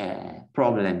a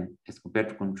problem as compared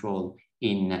to control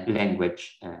in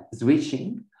language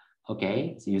switching.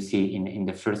 Okay, so you see in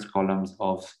the first columns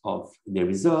of the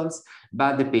results,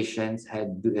 but the patients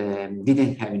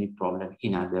didn't have any problem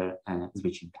in other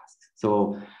switching tasks.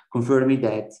 So confirming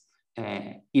that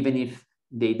even if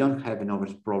they don't have an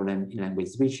overt problem in language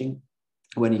switching,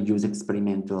 when you use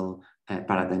experimental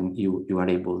paradigm, you are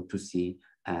able to see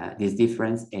this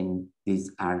difference, and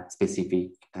these are specific.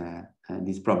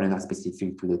 These problems are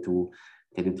specific to the two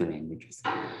languages.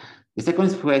 The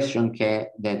second question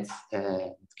that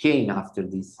came after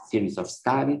this series of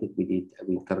studies that we did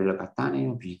with Calabria,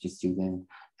 PhD student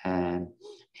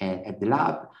at the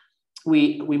lab,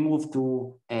 we moved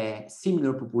to a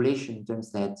similar population in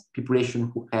terms that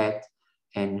population who had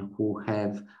and who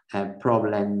have a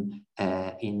problem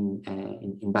in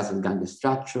basal ganglia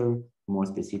structure, more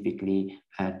specifically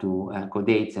to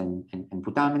chordates and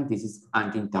putamen. This is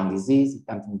Huntington disease.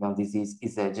 Huntington disease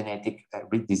is a genetic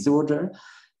disorder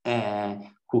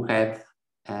who have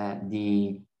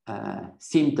the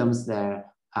symptoms that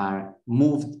are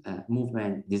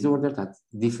movement disorder that's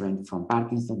different from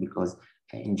Parkinson, because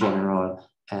in general,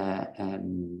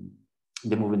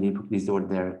 the movement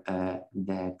disorder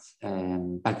that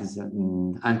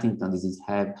Huntington disease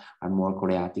have are more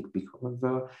choreatic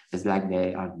behavior. It's like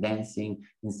they are dancing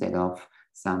instead of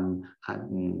some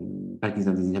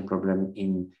Parkinson disease problem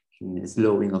in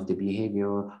slowing of the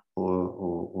behavior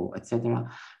or etc.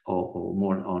 or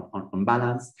more on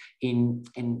balance. And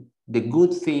the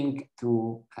good thing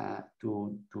to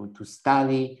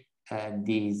study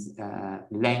this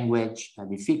language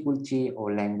difficulty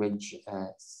or language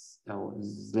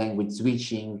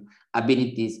switching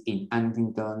abilities in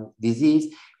Huntington disease,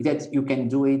 is that you can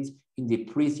do it in the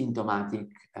pre-symptomatic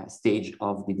stage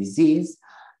of the disease,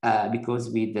 because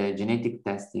with the genetic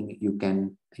testing you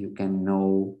can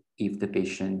know if the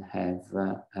patient have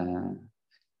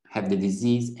the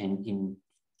disease, and in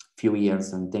few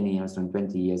years, and 10 years, and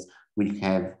 20 years, will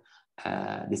have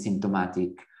the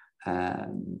symptomatic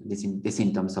the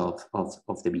symptoms of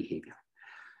the behavior.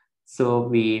 So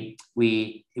we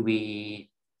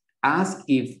ask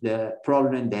if the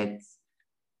problem that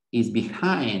is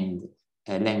behind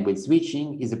language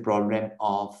switching is a problem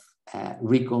of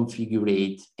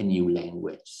reconfigure a new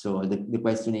language. So the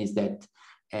question is that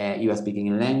you are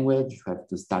speaking a language, you have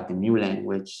to start a new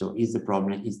language. So is the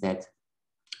problem is that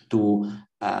to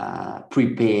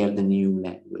prepare the new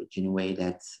language in a way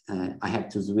that I have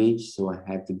to switch, so I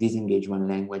have to disengage one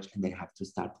language and then have to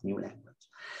start a new language.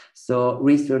 So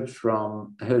research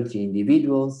from healthy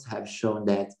individuals have shown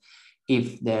that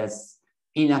if there's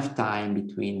enough time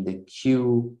between the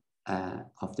cue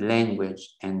of the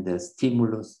language and the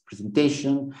stimulus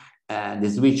presentation, the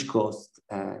switch cost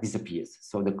disappears.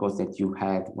 So the cost that you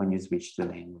had when you switch the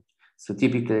language. So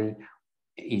typically,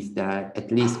 if there are at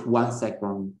least 1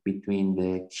 second between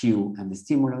the cue and the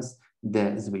stimulus,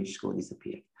 the switch cost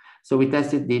disappears. So we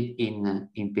tested it in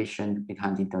patients with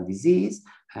Huntington disease.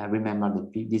 Remember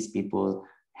that these people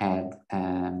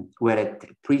were at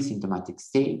pre-symptomatic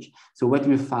stage. So what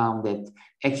we found that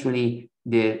actually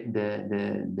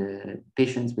the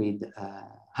patients with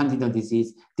Huntington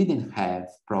disease didn't have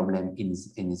problem in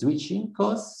switching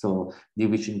costs. So the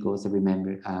switching costs, I remind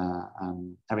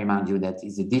you that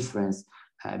is a difference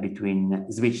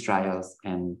between switch trials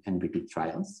and repeat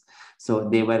trials. So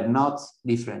they were not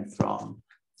different from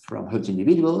healthy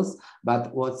individuals,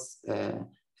 but what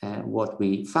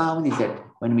we found is that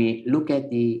when we look at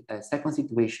the second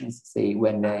situations, say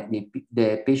when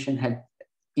the patient had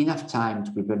enough time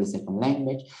to prepare the second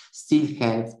language, still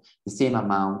have the same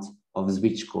amount of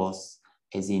switch costs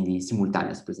as in the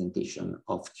simultaneous presentation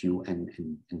of cue and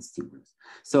stimulus.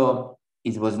 So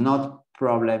it was not a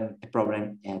problem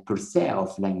per se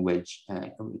of language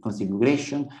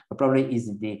configuration, but probably is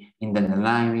in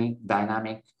the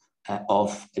dynamic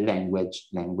of language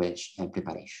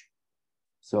preparation.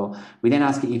 So we then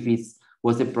ask if it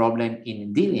was a problem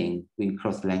in dealing with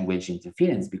cross-language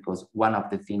interference, because one of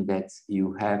the things that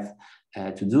you have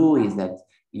to do is that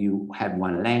you have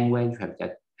one language, you have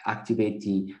to activate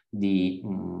the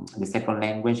second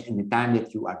language, and the time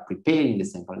that you are preparing the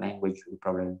second language, you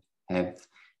probably have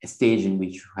a stage in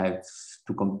which you have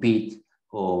to compete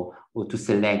or to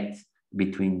select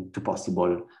between two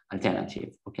possible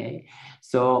alternatives, okay?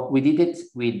 So we did it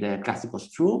with the classical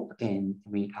Stroop, and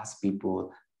we asked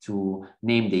people to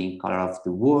name the color of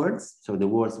the words. So the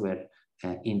words were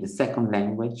in the second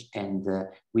language, and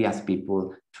we asked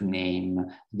people to name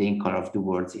the color of the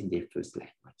words in their first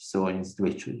language. So in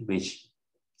situation which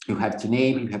you have to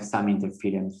name, you have some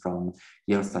interference from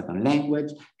your second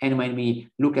language. And when we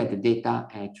look at the data,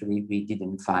 actually, we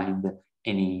didn't find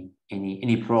any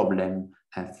problem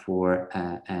for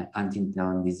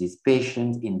Huntington disease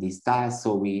patients in this task.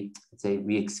 So we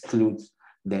exclude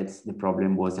that the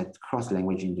problem was that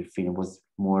cross-language interference was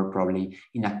more probably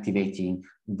in activating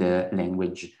the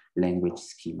language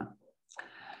schema.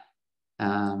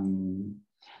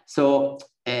 So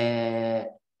I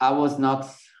was not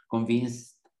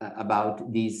convinced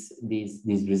about these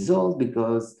results,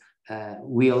 because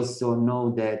we also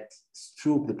know that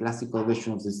Stroop, the classical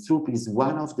version of the Stroop, is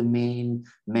one of the main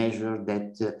measures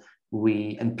that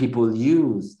people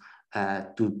use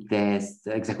to test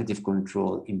executive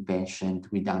control in patients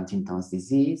with Huntington's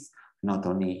disease, not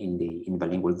only in the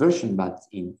bilingual version, but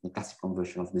in the classical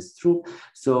version of the Stroop.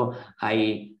 So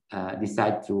I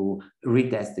decided to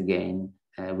retest again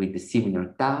with the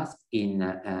similar task in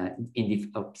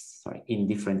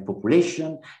different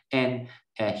population. And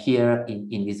here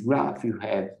in this graph, you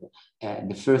have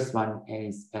the first one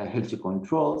is healthy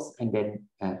controls, and then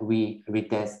we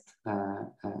test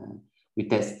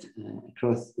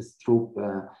across the Stroop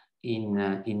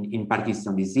in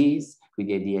Parkinson's disease, with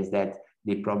the idea is that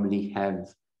they probably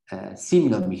have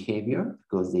similar behavior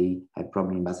because they have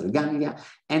problem in basal ganglia,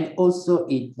 and also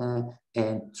in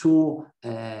two,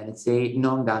 let's say,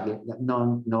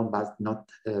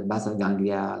 basal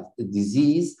ganglia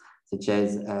disease, such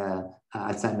as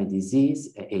Alzheimer's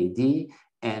disease, AD,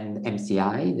 and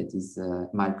MCI, that is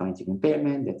mild cognitive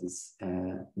impairment, that is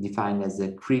defined as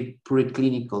a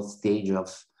preclinical stage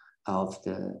of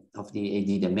the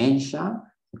AD dementia.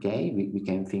 Okay, we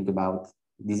can think about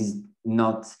this is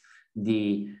not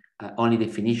the only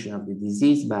definition of the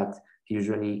disease, but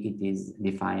usually it is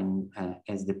defined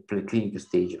as the preclinical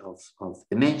stage of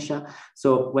dementia.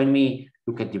 So when we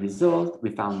look at the result, we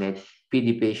found that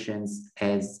PD patients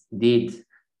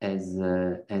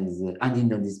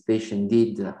Huntington's patient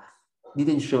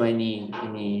didn't show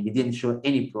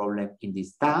any problem in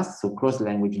this task. So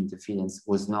cross-language interference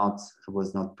was not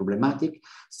problematic.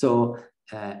 So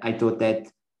I thought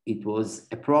that it was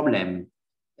a problem.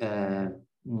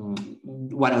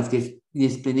 One of the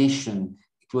explanation,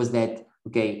 it was that,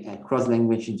 okay,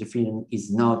 cross-language interference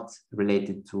is not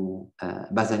related to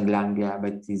basal ganglia,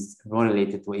 but is more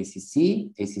related to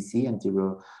ACC. ACC,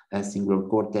 anterior cingulate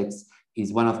cortex,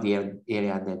 is one of the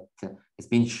area that has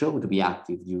been shown to be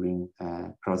active during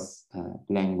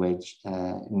cross-language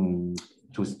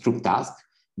to stroke task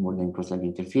more than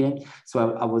cross-language interference.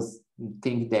 So I was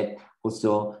thinking that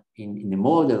also in the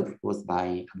model proposed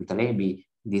by Abu Talebi,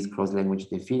 this cross-language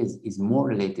interference is more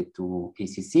related to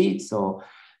ACC. So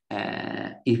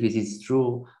if it is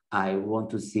true, I want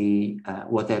to see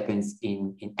what happens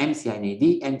in MCI and AD,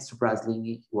 and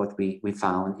surprisingly, what we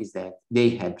found is that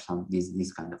they have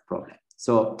this kind of problem.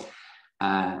 So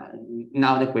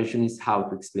now the question is how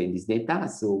to explain this data.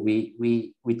 So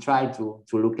we try to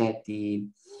look at the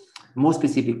more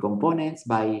specific components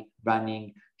by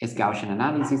running a Gaussian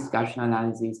analysis. Gaussian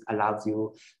analysis allows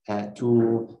you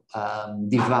to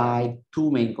divide two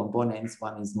main components.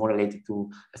 One is more related to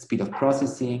speed of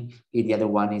processing. The other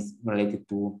one is related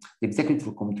to the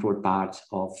executive control part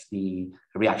of the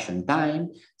reaction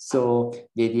time. So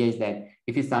the idea is that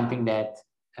if it's something that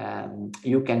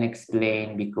you can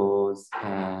explain because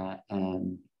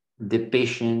the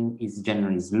patient is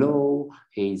generally slow,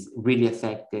 is really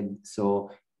affected,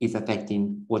 so it's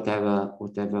affecting whatever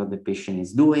the patient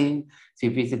is doing. So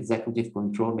if it's executive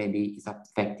control, maybe it's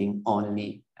affecting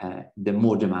only the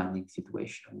more demanding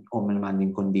situation or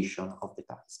demanding condition of the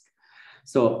task.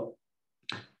 So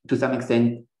to some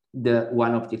extent,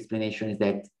 one of the explanations is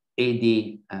that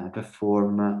AD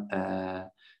perform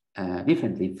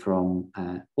differently from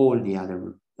all the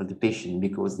other of the patient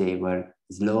because they were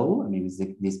slow. I mean,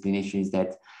 the explanation is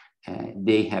that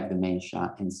they have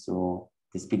dementia, and so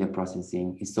the speed of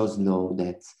processing is so slow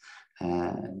that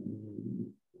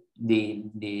the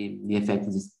effect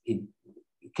is it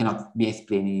cannot be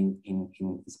explained in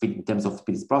terms of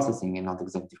speed of processing and not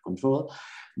executive control.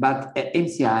 But at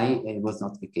MCI, it was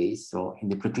not the case. So in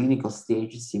the preclinical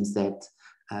stage, it seems that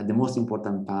the most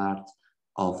important part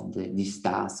of this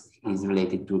task is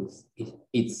related to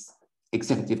its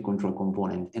executive control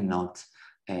component and not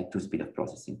to speed of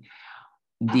processing.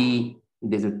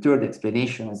 There's a third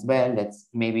explanation as well, that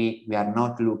maybe we are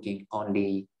not looking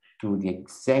only to the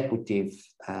executive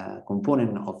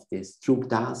component of the stroke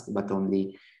task, but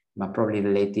probably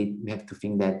related. We have to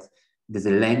think that there's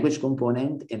a language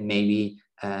component, and maybe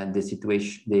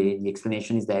the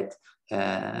explanation is that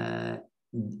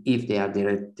if they are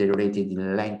deteriorated in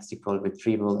lexical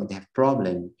retrieval and they have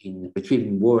problem in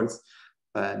retrieving words,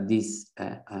 there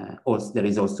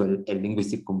is also a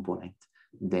linguistic component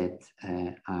that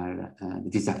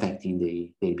is affecting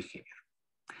their behavior.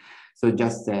 So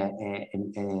just a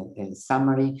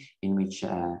summary in which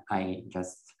I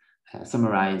just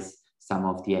summarize some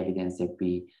of the evidence that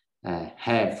we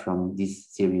have from this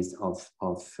series of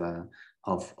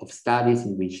studies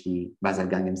in which the basal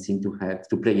ganglia seem to have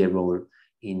to play a role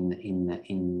in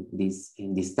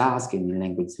this task and in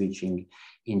language switching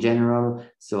in general.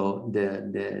 So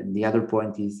the other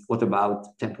point is, what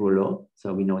about temporal lobe?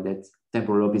 So we know that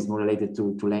temporal lobe is more related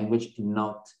to language,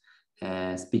 not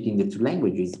speaking the two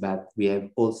languages, but we have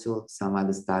also some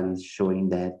other studies showing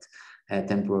that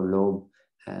temporal lobe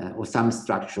or some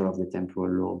structure of the temporal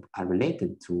lobe are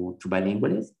related to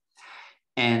bilingualism.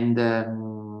 And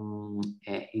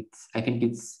I think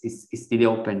it's still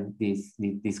open,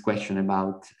 this question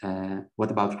about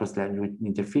what about cross-language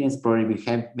interference. Probably we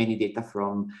have many data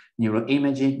from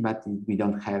neuroimaging, but we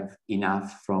don't have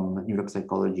enough from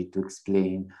neuropsychology to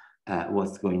explain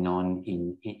what's going on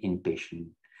in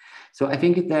patients. So I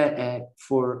think that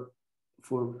for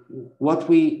what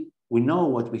we know,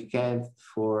 what we have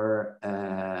for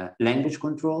language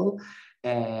control,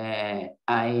 there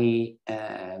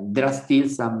are still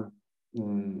some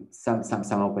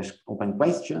open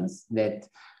questions that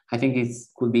I think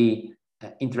could be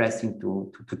interesting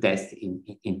to test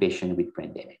in patients with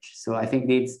brain damage. So I think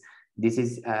this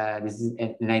is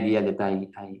an idea that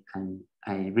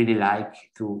I really like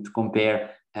to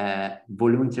compare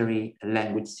voluntary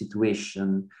language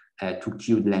situation to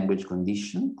cued language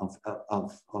condition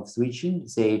of switching.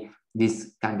 Say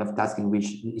this kind of task in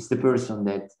which it's the person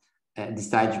that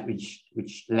decides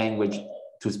which language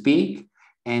to speak,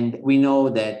 And we know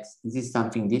that this is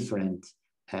something different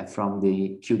from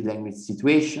the acute language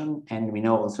situation. And we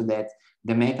know also that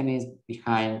the mechanisms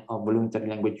behind of voluntary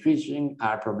language teaching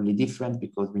are probably different,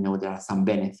 because we know there are some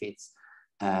benefits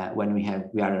when we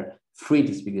are free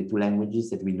to speak the two languages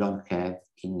that we don't have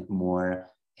in more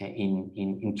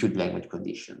in acute language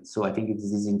conditions. So I think it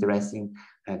is interesting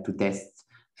to test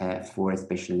for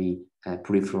especially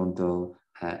prefrontal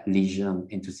lesion,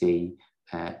 and to say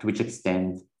to which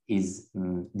extent is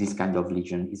this kind of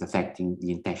lesion is affecting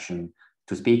the intention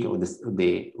to speak or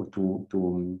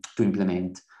to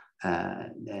implement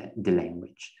the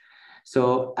language.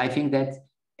 So I think that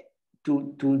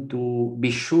to be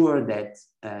sure that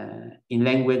in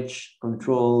language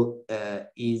control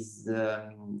is the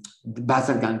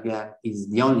basal ganglia is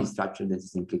the only structure that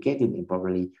is implicated, and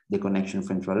probably the connection of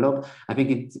frontal lobe. I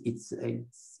think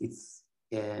it's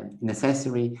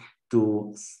necessary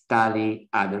to study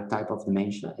other type of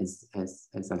dementia as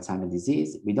Alzheimer's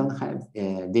disease. We don't have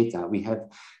data. We have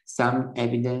some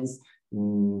evidence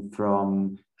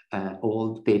from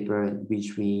old paper in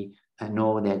which we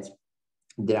know that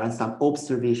there are some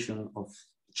observation of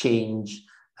change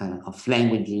of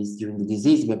languages during the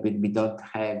disease, but we don't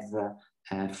have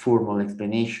formal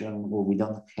explanation, or we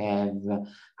don't have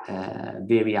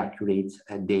very accurate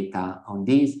data on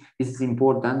this. This is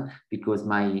important because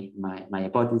my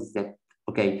hypothesis is that,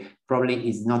 okay, probably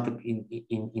is not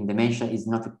in dementia is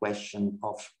not a question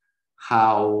of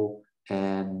how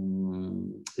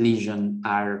lesions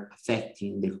are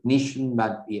affecting the cognition,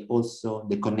 but also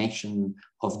the connection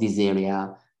of this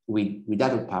area with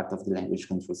other part of the language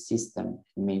control system.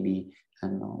 Maybe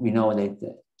we know that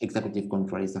executive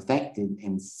control is affected,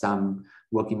 and some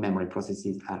working memory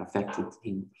processes are affected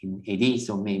in AD.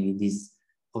 So maybe this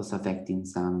also affecting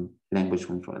some language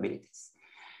control abilities.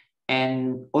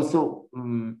 And also,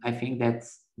 I think that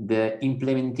the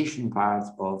implementation part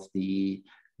of the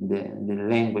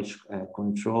language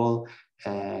control,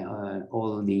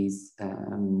 all these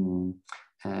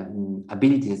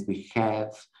abilities we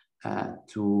have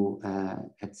to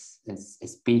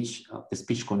speech, the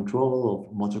speech control,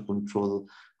 of motor control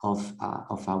of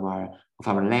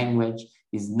our language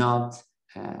is not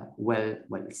well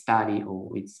studied,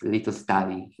 or it's little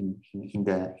studied in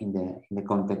the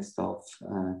context of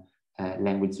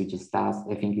language switch stuff.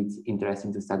 I think it's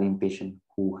interesting to study in patients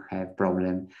who have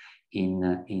problem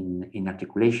in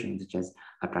articulation, such as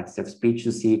a practice of speech,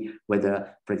 to see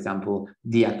whether, for example,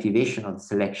 the activation of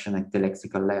selection at the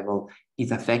lexical level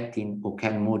is affecting or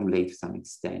can modulate to some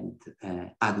extent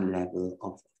other level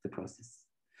of the process.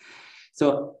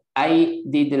 So I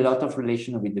did a lot of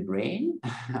relation with the brain.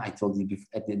 I told you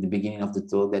at the beginning of the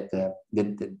talk that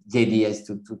the idea is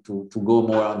to go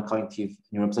more on cognitive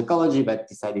neuropsychology, but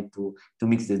decided to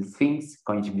mix the things,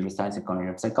 cognitive neuroscience and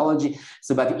cognitive neuropsychology.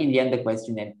 So, but in the end, the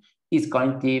question is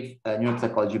cognitive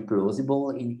neuropsychology plausible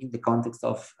in the context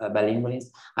of bilingualism?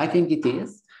 I think it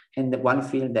is. And the one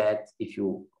field that, if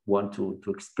you want to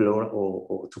explore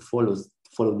or to follow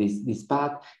this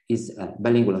path, is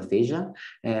bilingual aphasia.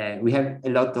 We have a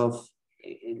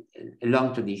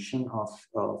long tradition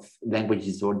of language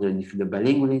disorder in the field of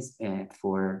bilingualism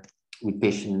with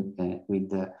patients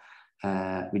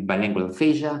with bilingual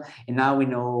aphasia, and now we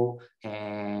know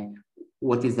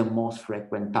what is the most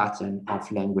frequent pattern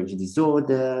of language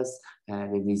disorders.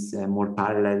 That is more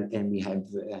parallel, and we have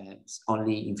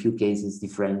only in few cases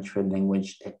differential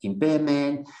language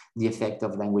impairment, the effect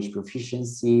of language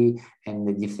proficiency, and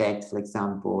the effect, for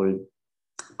example,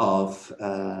 of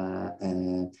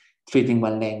treating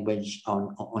one language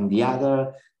on the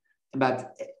other.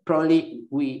 But probably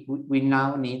we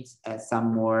now need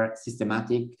some more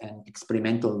systematic and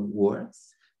experimental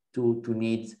works to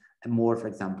need more, for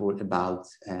example, about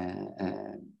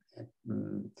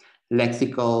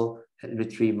lexical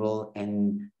retrieval,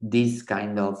 and these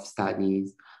kind of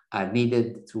studies are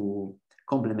needed to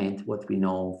complement what we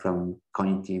know from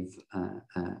cognitive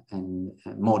and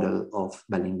model of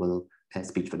bilingual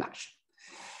speech production.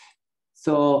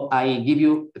 So I give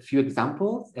you a few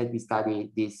examples that we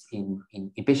study this in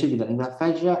patients with bilingual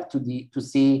aphasia to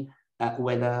see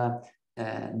whether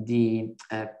the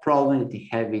problem that they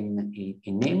have in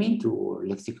naming or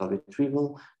lexical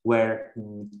retrieval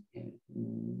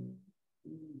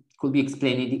could be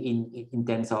explained in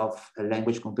terms of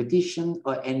language competition,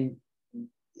 and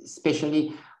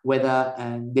especially whether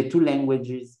the two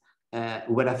languages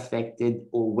were affected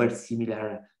or were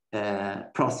similar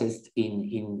processed in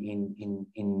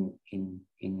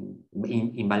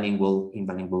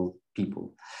bilingual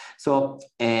people. So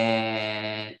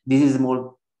this is a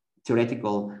more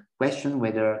theoretical question,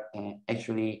 whether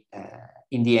actually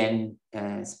in the end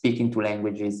speaking two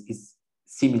languages is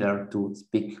similar to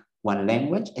speak one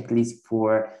language, at least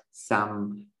for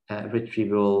some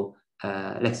retrieval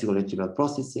lexicological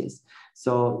processes.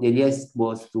 So the idea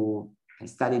was to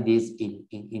study this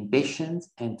in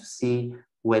patients and to see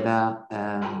whether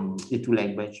the two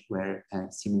languages were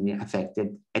similarly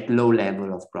affected at low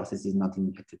level of processes, not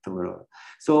in at the overall.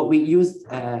 So we used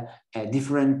a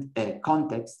different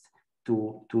context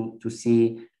to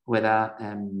see whether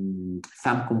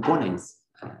some components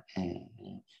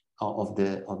of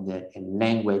the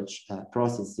language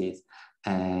processes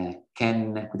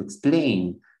could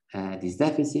explain this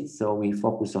deficit. So we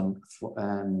focus on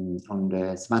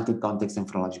the semantic context and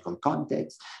phonological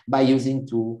context by using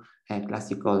two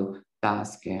classical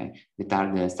tasks that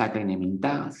are the cycle naming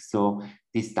tasks. So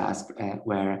this task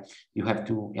where you have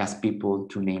to ask people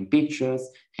to name pictures,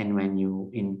 and when you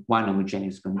in one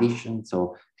homogeneous condition,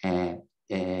 so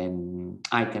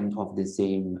items of the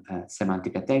same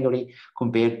semantic category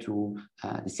compared to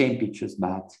the same pictures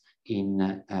but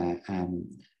in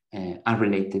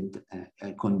unrelated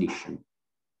condition,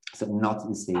 so not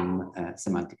the same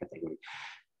semantic category.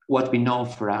 What we know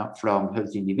from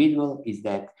healthy individual is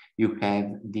that you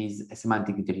have this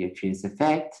semantic interference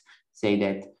effect, say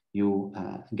that you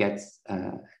get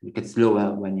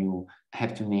slower when you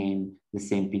have to name the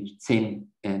same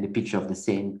the picture of the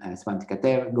same semantic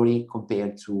category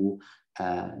compared to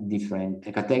different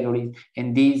categories,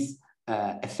 and this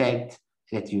effect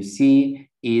that you see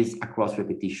is across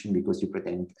repetition because you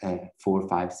present 4,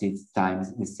 5, 6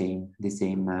 times the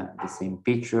same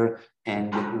picture,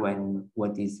 and when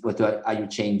what are you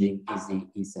changing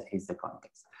is the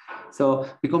context. So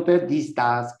we compare this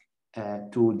task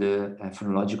to the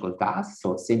phonological task,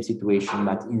 so same situation,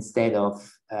 but instead of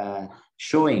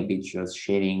showing pictures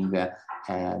sharing the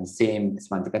same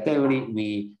semantic category,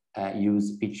 we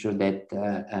use picture that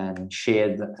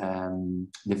shared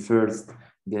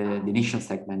the initial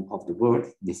segment of the word,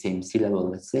 the same syllable,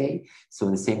 let's say.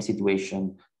 So the same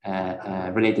situation,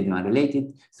 related and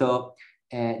unrelated. So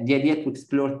the idea to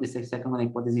explore the second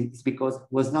hypothesis is because it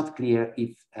was not clear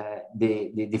if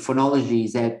the phonology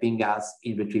is helping us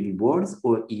in retrieving words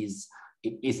or is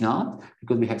not,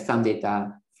 because we have some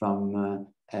data from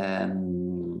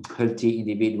healthy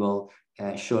individual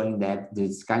showing that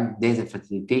there's a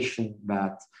facilitation,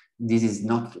 but this is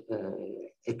not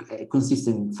a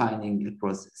consistent finding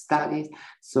across studies.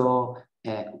 So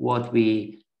what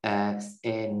we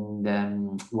study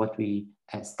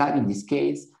in this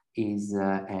case is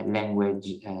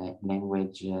language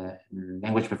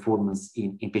performance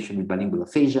in patients with bilingual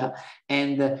aphasia,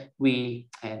 and we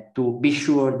to be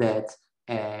sure that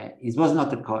it was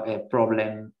not a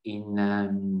problem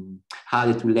in how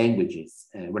the two languages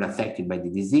were affected by the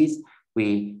disease.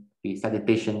 We studied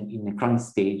patients in a chronic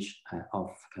stage of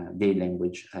their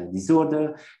language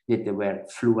disorder, that they were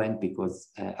fluent because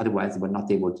otherwise they were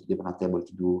not able to do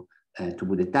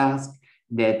the task.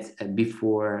 That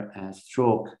before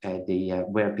stroke, they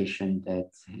were patients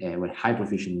that were high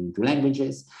proficient in two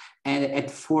languages, and at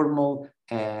formal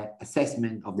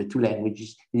assessment of the two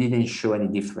languages, they didn't show any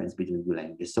difference between the two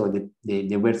languages. So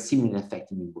they were similarly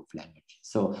affected in both languages.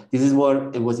 So this is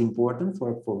what it was important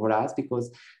for us,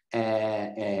 because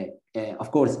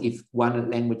of course, if one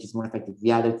language is more affected than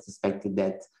the other, it's expected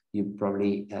that you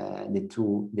probably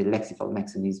the lexical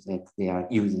mechanisms that they are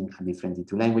using are different in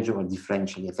two languages or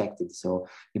differentially affected. So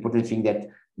the important thing that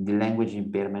the language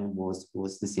impairment was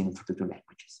the same for the two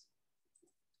languages.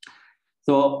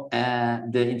 So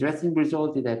the interesting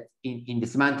result is that in the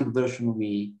semantic version,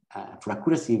 for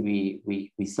accuracy,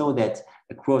 we saw that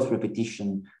across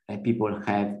repetition, people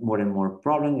have more and more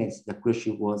problems. The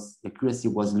accuracy was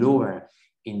lower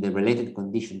in the related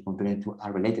condition compared to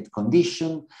unrelated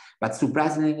condition. But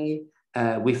surprisingly,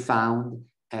 we found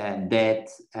that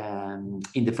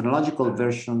in the phonological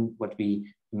version, what we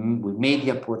made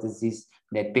the hypothesis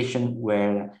that patients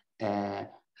were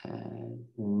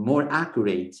more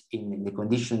accurate in the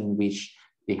condition in which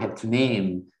they had to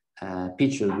name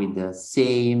pictures with the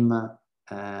same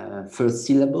first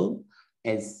syllable,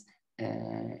 as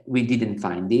we didn't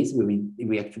find this.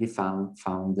 We actually found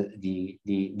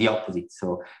the opposite.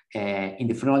 So in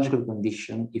the phonological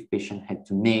condition, if patient had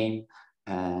to name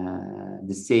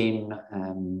the same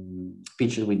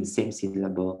picture with the same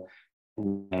syllable,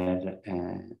 where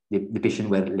the patient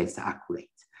were less accurate.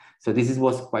 So this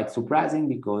was quite surprising,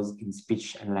 because in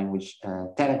speech and language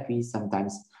therapy,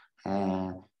 sometimes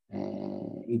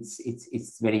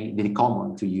it's very, very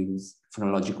common to use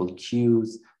phonological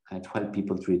cues to help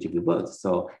people to retrieve the words.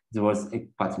 So it was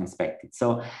quite unexpected.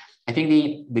 So I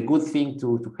think the good thing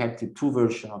to have the two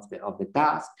versions of the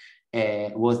task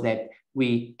was that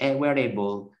we were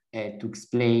able to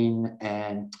explain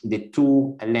the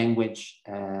two language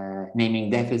naming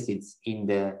deficits in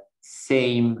the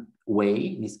same way.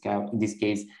 In this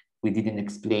case, we didn't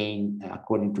explain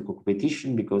according to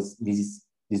competition because this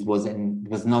was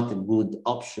not a good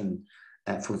option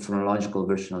for phonological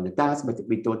version of the task, but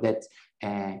we thought that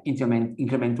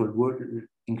incremental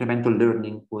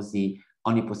learning was the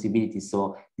only possibility.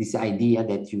 So this idea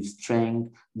that you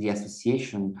strengthen the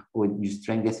association, or you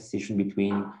strengthen the association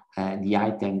between the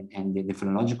item and the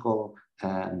phonological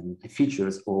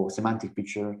features or semantic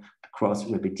feature across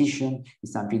repetition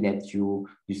is something that you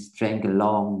strengthen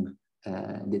along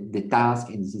the task,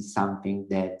 and this is something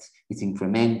that is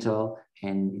incremental,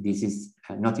 and this is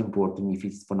not important if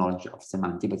it's for knowledge of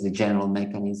semantic, but the general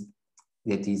mechanism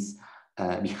that is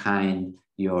behind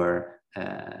your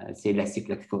say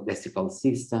lexical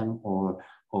system or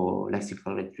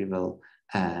lexical retrieval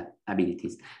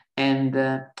abilities. And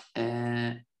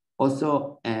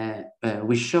also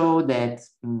we show that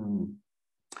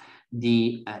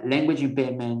the language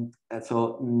impairment,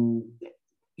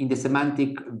 in the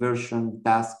semantic version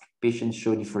task, patients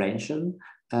show differential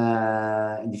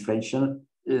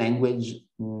language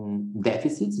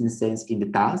deficits, in a sense, in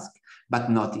the task, but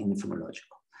not in the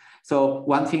phonological. So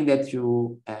one thing that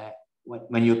you,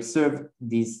 when you observe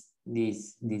this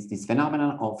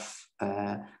phenomenon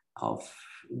of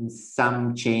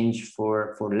some change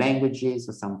for languages,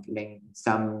 or some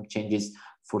changes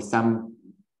for some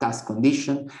task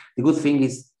condition, the good thing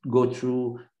is go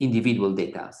through individual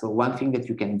data. So one thing that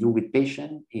you can do with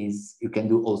patient is, you can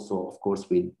do also, of course,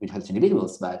 with healthy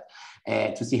individuals, but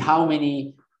to see how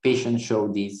many patients show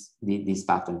these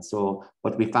patterns. So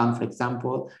what we found, for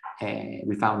example,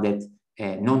 we found that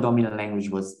non-dominant language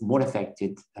was more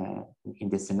affected in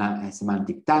the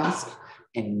semantic task,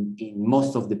 and in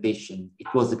most of the patients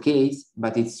it was the case,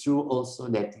 but it's true also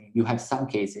that you have some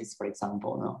cases, for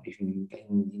example, if in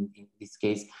this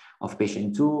case of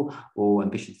patient 2 or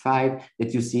patient 5,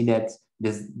 that you see that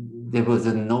there was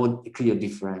no clear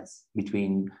difference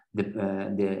between the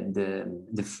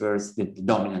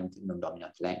dominant and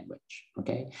non-dominant language.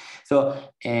 Okay, so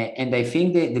and I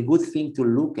think that the good thing to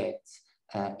look at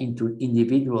into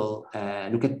individual,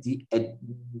 look at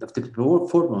the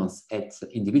performance at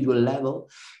individual level,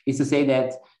 is to say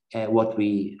that what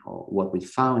we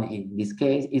found in this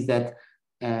case is that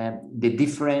the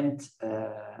different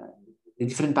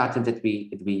pattern that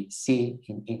we see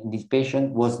in this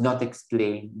patient was not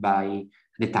explained by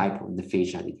the type of the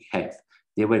aphasia that we have.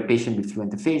 There were patients with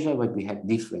fluent aphasia, but we have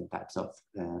different types of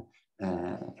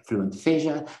fluent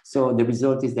aphasia. So the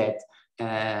result is that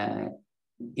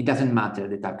it doesn't matter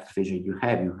the type of aphasia you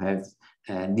have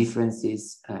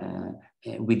differences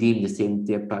within the same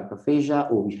type of aphasia,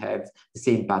 or we have the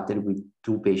same pattern with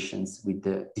two patients with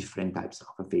different types of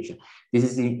aphasia. This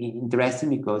is interesting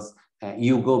because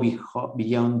you go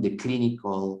beyond the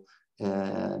clinical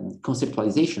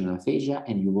conceptualization of aphasia,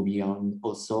 and you go beyond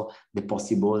also the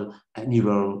possible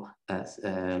neural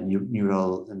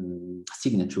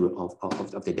signature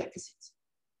of the deficits.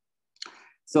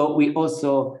 So we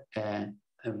also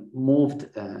moved,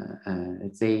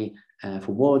 let's say,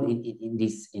 forward in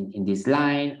this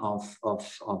line of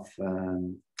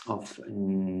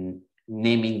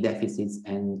naming deficits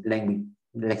and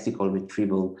lexical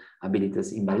retrieval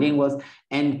abilities in bilinguals,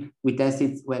 and we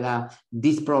tested whether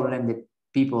this problem that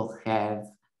people have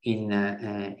in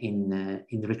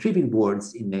retrieving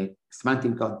words in the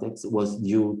semantic context was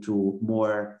due to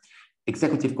more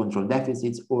executive control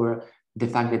deficits, or the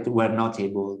fact that we're not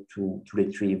able to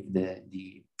retrieve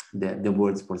the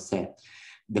words per se.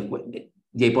 The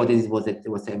hypothesis was that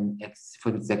there was an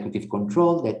executive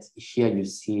control, that here you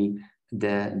see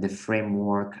the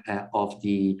framework of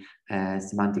the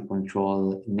semantic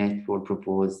control network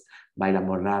proposed by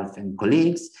Ralph and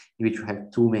colleagues, in which we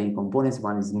have two main components.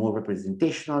 One is more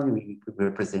representational. We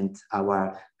represent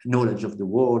our knowledge of the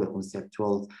world, the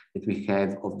conceptual that we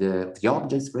have of the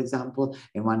objects, for example,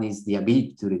 and one is the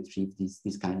ability to retrieve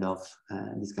this kind of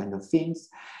things.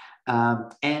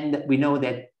 And we know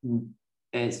that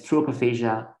stroke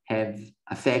aphasia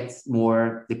affects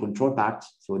more the control part,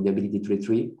 so the ability to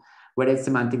retrieve, whereas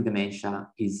semantic dementia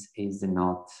is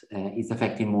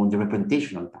affecting more the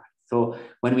representational part. So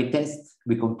when we test,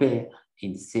 we compare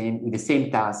with the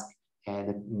same task,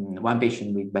 one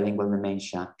patient with bilingual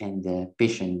dementia and the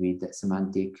patient with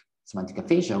semantic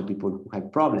aphasia, or people who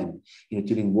have problem in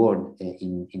retrieving word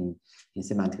in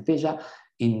semantic aphasia,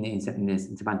 in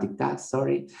semantic task,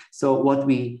 sorry. So what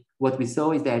we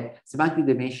saw is that semantic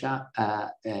dementia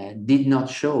did not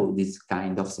show this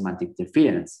kind of semantic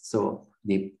interference. So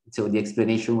the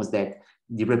explanation was that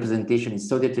the representation is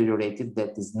so deteriorated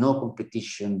that there's no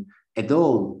competition at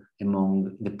all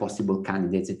among the possible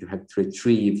candidates that you have to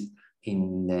retrieve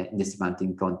in the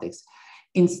semantic context.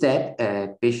 Instead,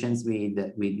 patients with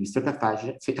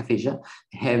aphasia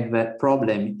have a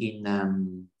problem in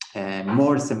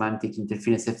more semantic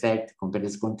interference effect,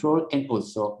 competence control, and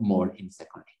also more in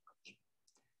second language.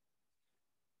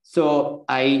 So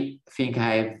I think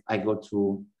I go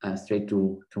to straight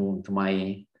to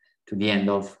the end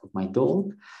of my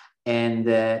talk. And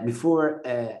before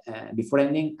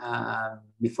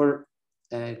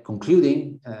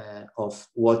concluding of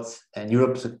what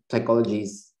neuropsychology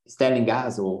is telling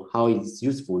us, or how it's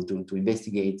useful to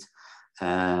investigate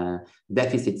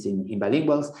deficits in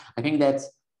bilinguals, I think that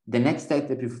the next step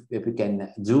that we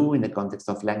can do in the context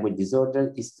of language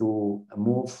disorder is to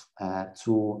move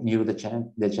to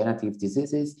neurodegenerative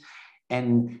diseases,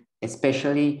 and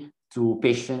especially to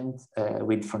patients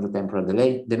with frontotemporal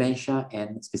dementia,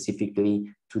 and specifically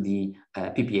to the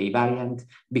PPA variant,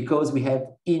 because we have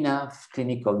enough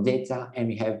clinical data and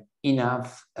we have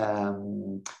enough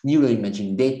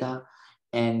neuroimaging data,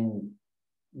 and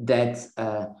that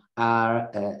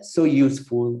are so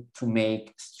useful to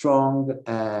make strong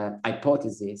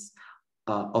hypotheses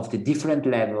of the different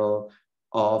level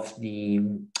of the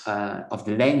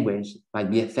language might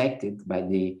be affected by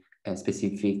the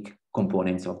specific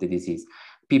components of the disease.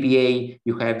 PPA,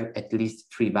 you have at least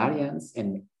 3 variants,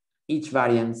 and each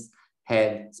variant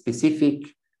have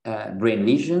specific brain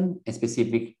lesion and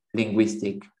specific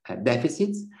linguistic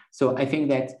deficits. So I think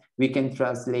that we can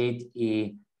translate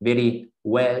very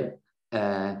well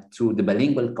to the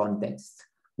bilingual context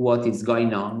what is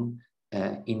going on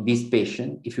in this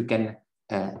patient, if you can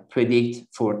predict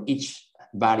for each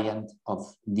variant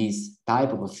of this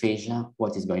type of aphasia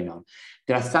what is going on.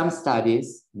 There are some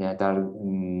studies that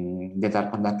are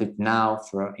conducted now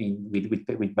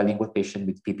with bilingual patients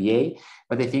with PPA,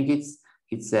 but I think it's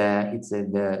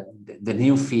the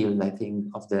new field, I think,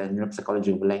 of the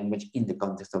neuropsychology of language in the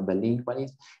context of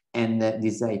bilingualism, and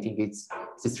this, I think, it's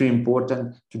extremely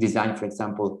important to design, for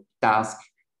example, tasks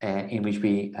in which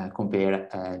we compare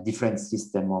different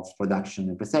system of production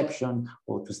and perception,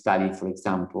 or to study, for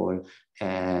example,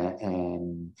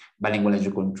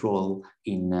 bilingual control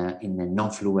in a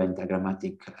non-fluent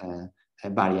agrammatic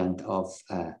variant of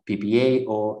PPA,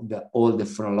 or all the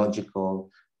phonological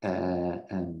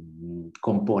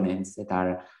components that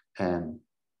are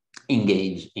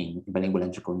engaged in bilingual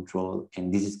control,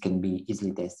 and this can be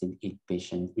easily tested in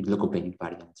patients with locopenic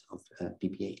variants of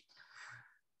PPA.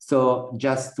 So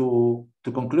just to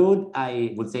conclude,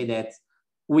 I would say that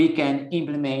we can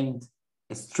implement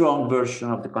a strong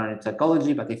version of the cognitive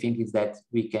psychology, but I think is that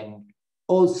we can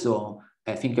also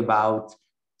think about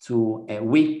to a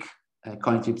weak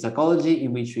cognitive psychology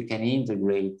in which we can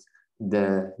integrate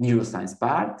the neuroscience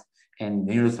part. And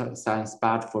the neuroscience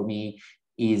part for me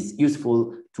is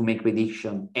useful to make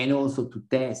prediction and also to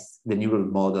test the neural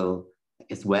model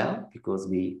as well, because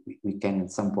we can at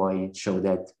some point show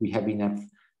that we have enough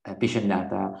patient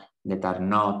data that are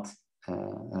not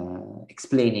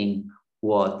explaining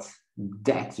what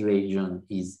that region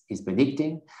is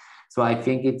predicting. So I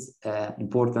think it's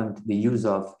important the use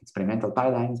of experimental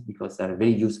paradigms, because they're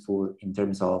very useful in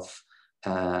terms of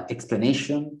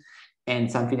explanation,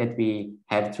 and something that we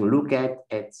have to look at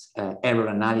error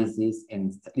analysis,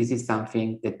 and this is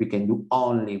something that we can do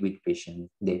only with patient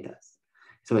data.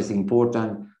 So it's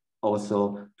important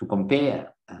also to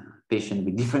compare patients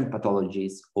with different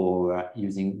pathologies or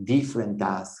using different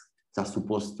tasks that are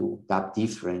supposed to have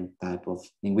different type of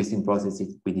linguistic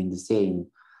processes within the same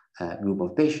group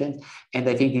of patients. And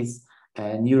I think it's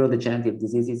neurodegenerative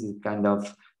diseases is kind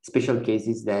of special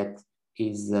cases that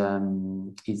is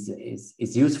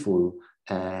useful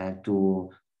to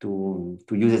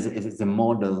use as a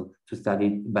model to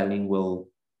study bilingual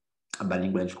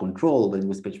control,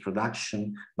 bilingual speech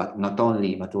production, but not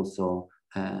only, but also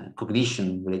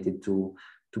cognition related to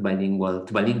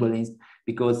bilingualism,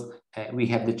 because we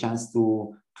have the chance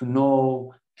to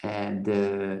know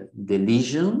the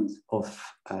lesions of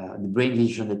the brain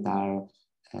lesions that are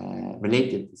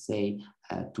related, say,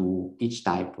 to each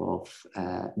type of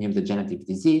neurodegenerative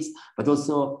disease, but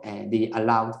also they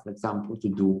allowed, for example, to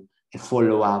do a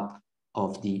follow-up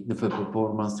of the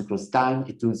performance across time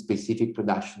to specific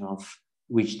production of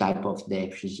which type of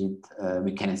deficit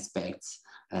we can expect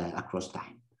across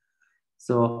time.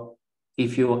 So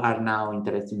if you are now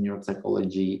interested in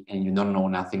neuropsychology and you don't know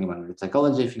nothing about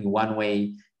neuropsychology, I think one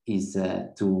way is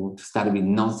to study with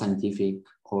non-scientific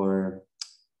or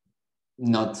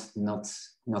not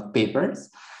papers.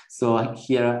 So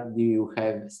here you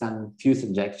have some few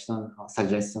suggestions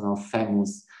of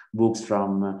famous books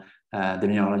from the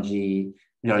neurology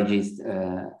neurologist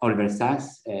Oliver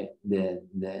Sacks.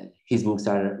 His books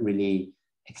are really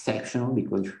exceptional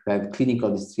because you have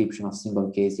clinical description of single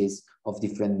cases of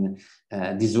different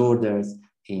disorders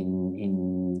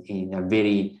in a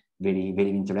very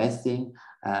interesting.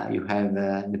 You have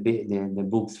the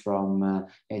books from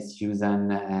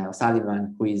Susan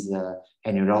O'Sullivan, who is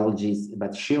a neurologist,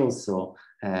 but she also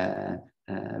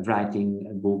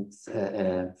writing books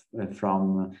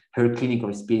from her clinical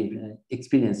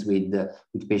experience with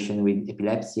patients with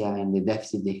epilepsy and the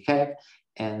deficit they have.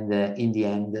 And in the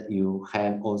end, you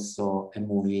have also a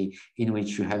movie in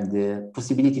which you have the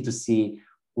possibility to see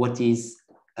what is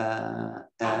an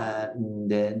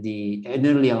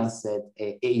early onset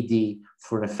AD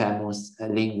for a famous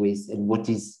linguist, and what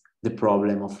is the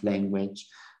problem of language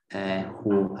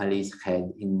who Alice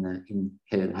had in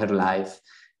her life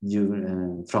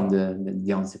from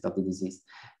the onset of the disease.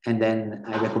 And then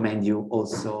I recommend you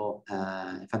also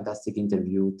a fantastic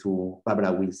interview to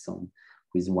Barbara Wilson,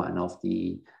 who is one of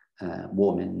the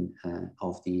women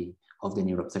of the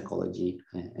neuropsychology,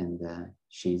 and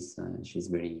she's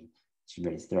very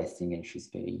interesting, and she's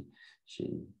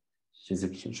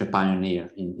a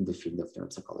pioneer in the field of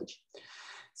neuropsychology.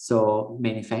 So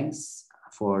many thanks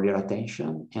for your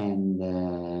attention, and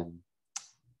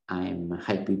I'm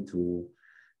happy to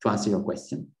answer your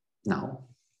question now.